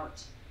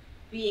about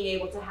being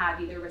able to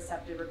have either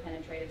receptive or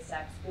penetrative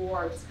sex,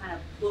 or just kind of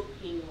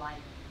looking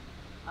like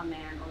a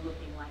man or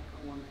looking like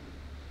a woman.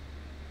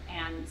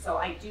 And so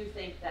I do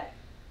think that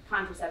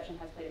contraception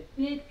has played a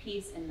big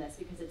piece in this,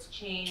 because it's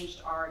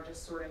changed our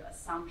just sort of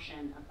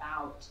assumption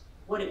about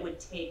what it would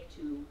take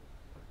to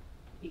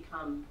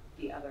become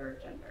the other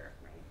gender,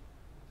 right?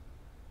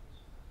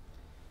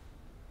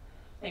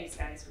 Thanks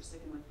guys for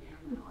sticking with me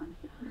on that one.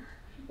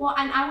 Well,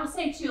 and I will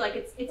say too, like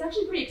it's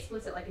actually pretty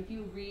explicit. Like if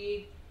you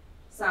read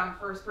some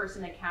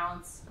first-person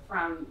accounts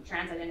from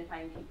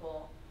trans-identifying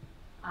people,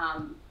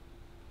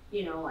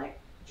 you know, like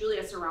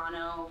Julia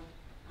Serrano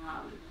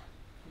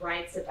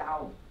writes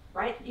about,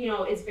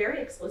 is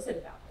very explicit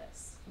about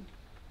this.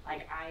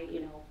 Like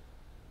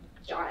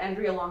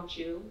Andrea Long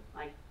Chu,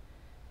 like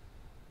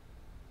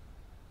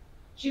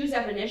Chu's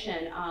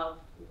definition of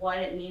what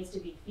it means to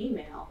be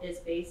female is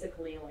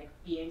basically like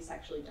being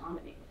sexually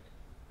dominated,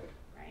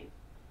 right?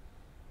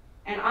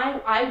 And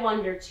I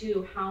wonder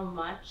too how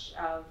much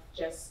of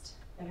just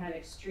the kind of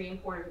extreme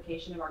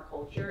pornification of our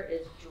culture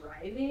is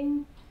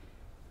driving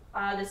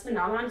this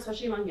phenomenon,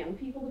 especially among young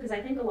people, because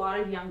I think a lot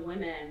of young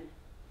women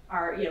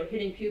are,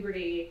 hitting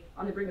puberty,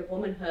 on the brink of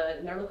womanhood,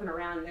 and they're looking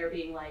around and they're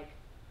being like,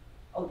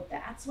 oh,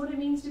 that's what it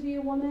means to be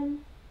a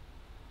woman?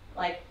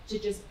 Like, to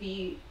just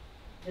be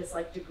this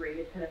like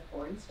degraded kind of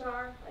porn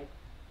star? Like,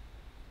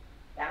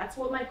 that's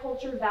what my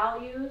culture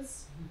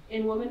values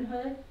in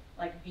womanhood?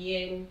 Like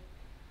being,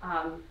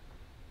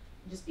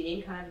 just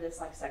being kind of this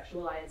like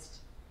sexualized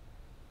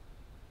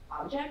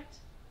object?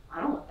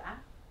 I don't want that.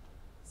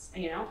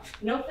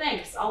 No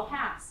thanks, I'll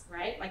pass,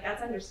 right? Like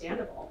that's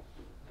understandable.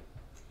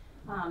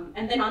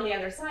 And then on the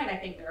other side, I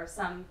think there are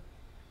some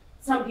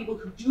people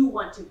who do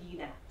want to be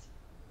that,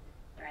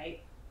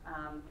 right?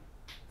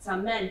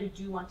 Some men who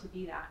do want to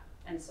be that,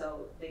 and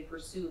so they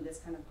pursue this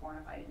kind of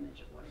pornified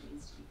image of what it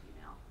means to be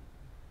female.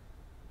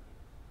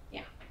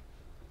 Yeah.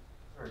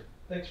 All right.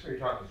 Thanks for your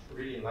talk. It's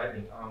really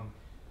enlightening.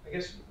 I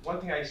guess one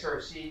thing I sort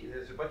of see,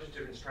 there's a bunch of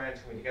different strands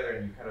coming together,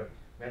 and you kind of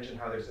mentioned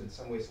how there's in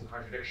some ways some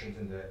contradictions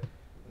in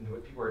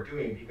what people are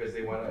doing, because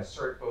they want to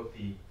assert both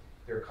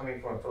they're coming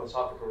from a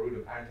philosophical root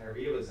of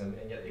anti-realism,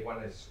 and yet they want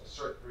to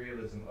assert the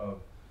realism of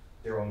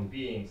their own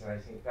beings. And I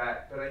think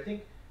that, but I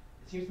think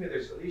it seems to me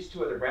there's at least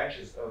two other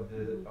branches of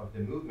the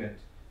movement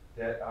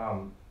that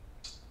are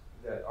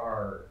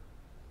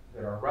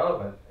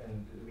relevant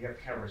and we have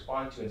to kind of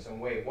respond to in some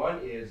way. One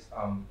is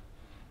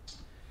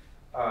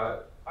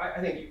I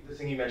think the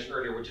thing you mentioned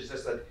earlier, which is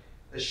just that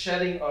the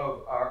shedding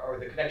of or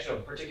the connection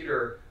of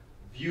particular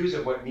views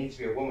of what it means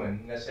to be a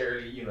woman,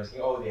 necessarily,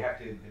 saying, oh, they have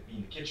to be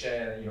in the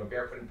kitchen,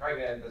 barefoot and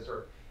pregnant, that sort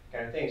of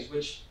kind of things,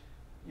 which,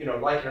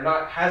 like it or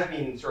not, has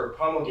been sort of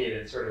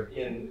promulgated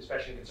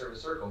especially in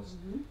conservative circles.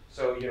 Mm-hmm.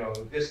 So,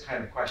 this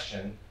kind of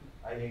question,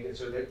 I think, and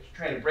so they're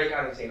trying to break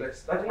out and say,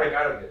 let's break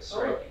out of this,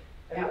 right?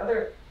 And the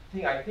other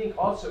thing I think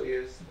also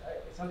is,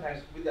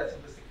 sometimes with that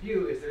simplistic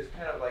view, is there's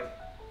kind of like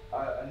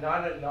a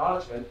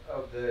non-acknowledgement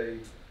of the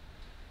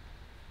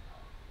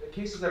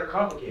cases that are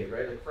complicated,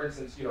 right? Like for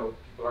instance, people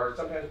are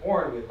sometimes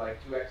born with like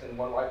 2 X and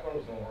 1 Y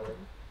chromosome, or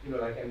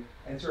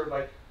and sort of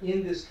like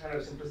in this kind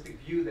of simplistic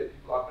view that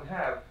people often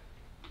have,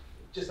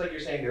 just like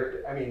you're saying,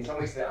 in some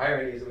ways the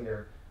irony is when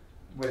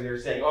they're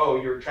saying, oh,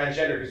 you're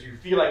transgender because you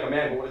feel like a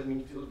man, but what does it mean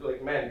you feel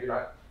like a man if you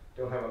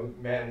don't have a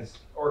man's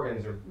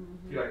organs or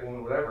feel like a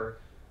woman, whatever?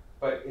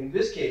 But in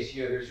this case,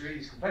 there's really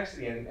this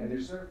complexity, and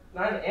there's sort of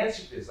not an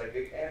answer to this. Like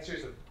the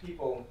answers of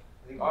people,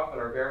 I think, often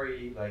are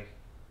very like,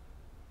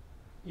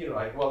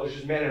 well, there's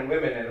just men and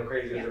women, and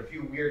there's a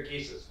few weird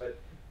cases, but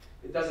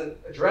it doesn't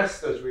address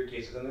those weird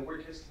cases, and the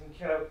weird cases can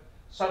kind of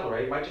subtle,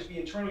 right? It might just be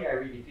internally, I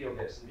really feel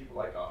this, and people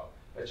are like, oh,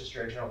 that's just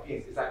your internal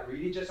feelings. Is that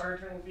really just our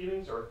internal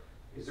feelings, or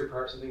is there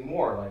perhaps something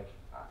more? Like,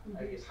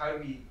 I guess, how do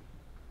we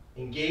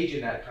engage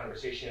in that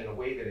conversation in a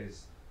way that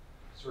is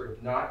sort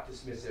of not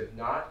dismissive,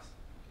 not,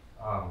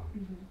 I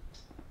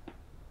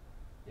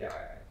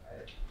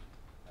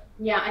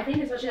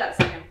think especially that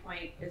second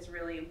point is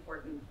really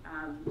important.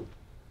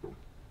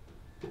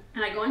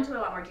 And I go into a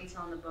lot more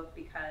detail in the book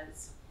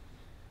because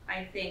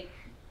I think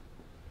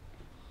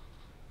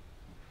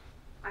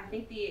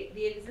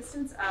the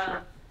existence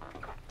of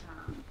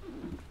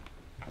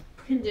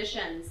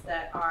conditions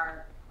that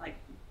are like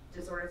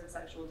disorders of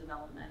sexual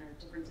development or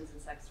differences in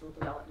sexual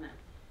development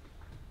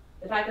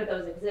the fact that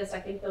those exist, I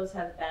think those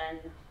have been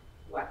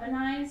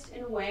weaponized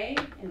in a way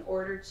in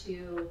order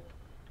to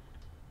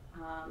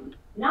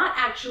not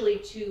actually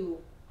to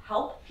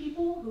help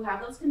people who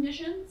have those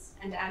conditions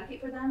and to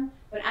advocate for them,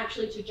 but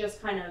actually to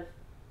just kind of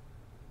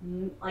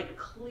like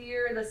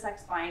clear the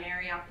sex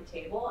binary off the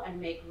table and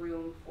make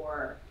room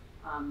for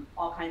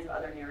all kinds of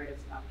other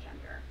narratives about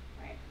gender,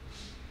 right?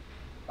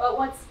 But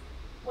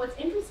what's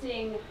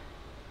interesting,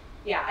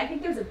 yeah, I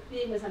think there's a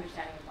big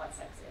misunderstanding of what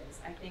sex is.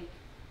 I think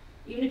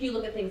even if you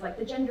look at things like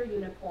the gender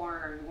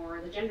unicorn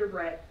or the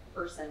genderbread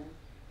person,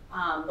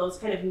 those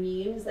kind of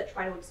memes that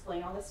try to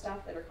explain all this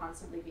stuff that are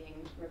constantly being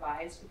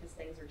revised because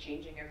things are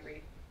changing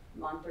every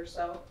month or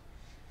so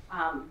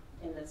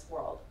in this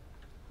world.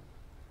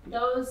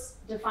 Those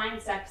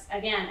define sex,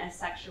 again,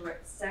 as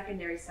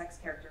secondary sex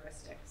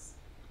characteristics,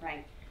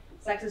 right?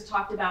 Sex is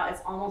talked about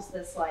as almost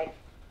this like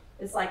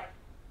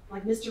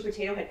Mr.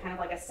 Potato Head, kind of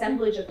like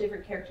assemblage of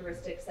different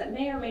characteristics that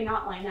may or may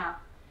not line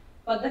up,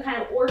 but the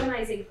kind of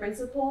organizing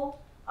principle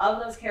of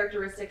those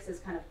characteristics is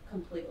kind of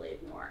completely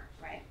ignored,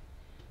 right?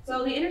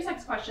 So the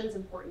intersex question is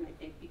important, I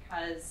think,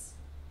 because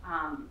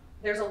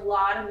there's a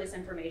lot of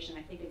misinformation.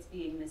 I think it's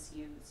being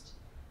misused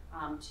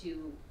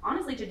to,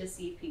 honestly, to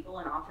deceive people,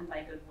 and often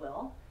by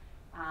goodwill.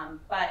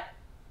 But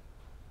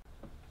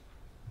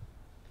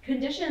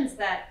conditions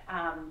that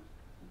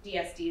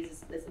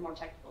DSDs is the more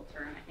technical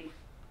term. I think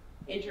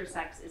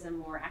intersex is a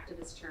more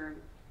activist term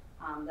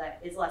that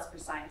is less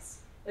precise.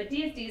 But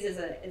DSDs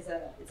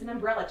it's an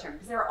umbrella term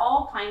because there are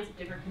all kinds of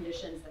different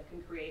conditions that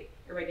can create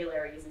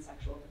irregularities in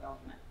sexual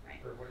development, right?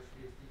 What is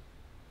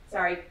DSD?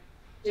 Sorry,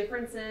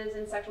 differences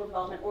in sexual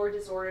development or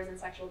disorders in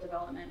sexual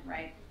development,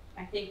 right?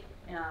 I think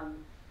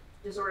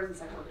disorders in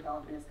sexual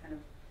development is kind of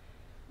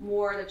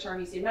more the term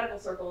you see in medical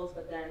circles,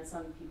 but then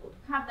some people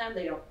who have them,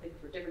 they don't think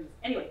for differences.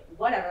 Anyway,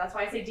 whatever, that's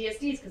why I say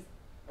DSDs, because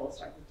both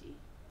start with D.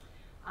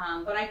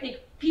 But I think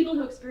people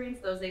who experience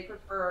those, they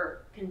prefer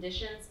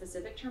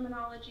condition-specific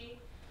terminology.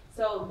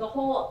 So the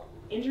whole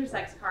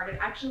intersex card, it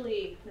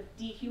actually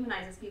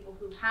dehumanizes people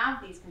who have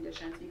these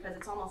conditions because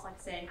it's almost like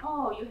saying,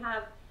 oh, you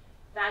have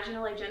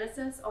vaginal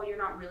agenesis, oh, you're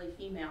not really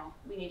female.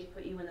 We need to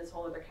put you in this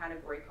whole other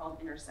category called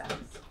intersex,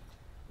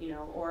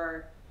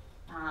 or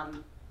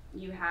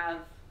you have,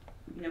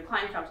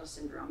 Klinefelter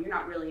syndrome, you're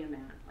not really a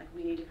man. Like,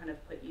 we need to kind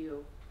of put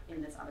you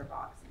in this other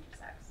box,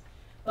 intersex.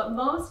 But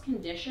most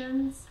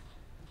conditions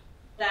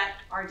that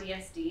are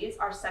DSDs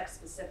are sex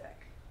specific.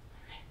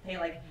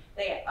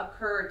 They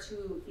occur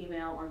to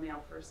female or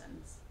male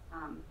persons.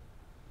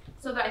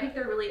 So I think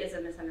there really is a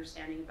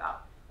misunderstanding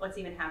about what's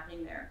even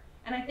happening there.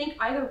 And I think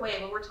either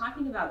way, when we're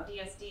talking about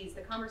DSDs,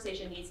 the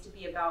conversation needs to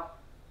be about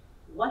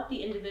what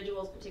the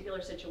individual's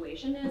particular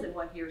situation is and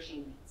what he or she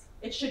needs.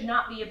 It should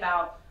not be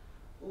about,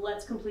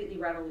 let's completely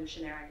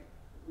revolutionize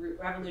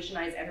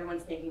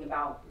everyone's thinking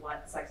about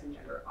what sex and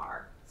gender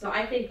are. So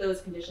I think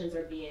those conditions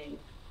are being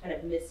kind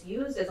of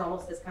misused as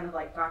almost this kind of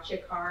like gotcha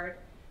card,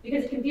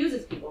 because it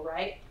confuses people,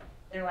 right?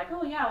 They're like,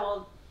 oh yeah,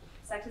 well,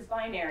 sex is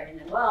binary, and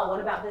then, well, what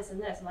about this and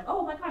this? I'm like,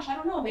 oh my gosh, I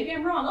don't know, maybe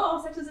I'm wrong. Oh,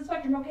 sex is a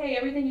spectrum, okay,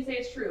 everything you say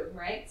is true,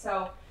 right?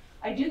 So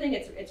I do think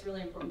it's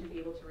really important to be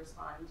able to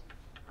respond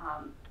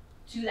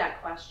to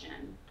that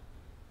question.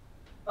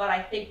 But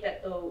I think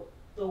that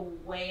the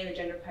way the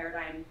gender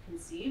paradigm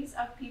conceives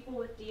of people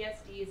with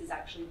DSDs is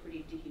actually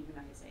pretty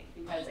dehumanizing,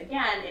 because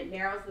again, it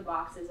narrows the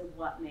boxes of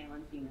what male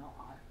and female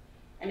are.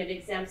 And it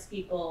exempts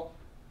people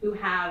who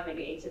have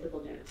maybe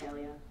atypical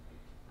genitalia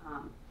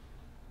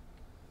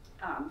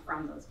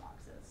from those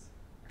boxes,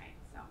 right?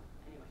 So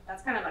anyway,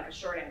 that's kind of like a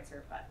short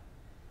answer, but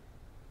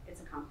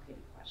it's a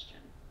complicated question.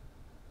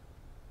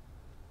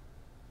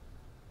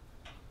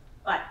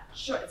 But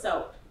short,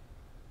 so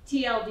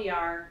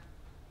TLDR,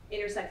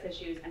 intersex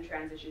issues and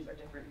trans issues are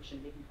different and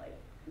shouldn't be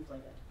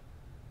conflated.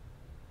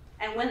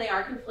 And when they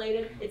are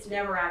conflated, it's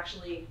never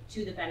actually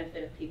to the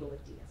benefit of people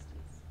with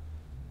DSDs.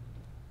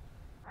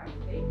 All right,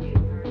 thank you.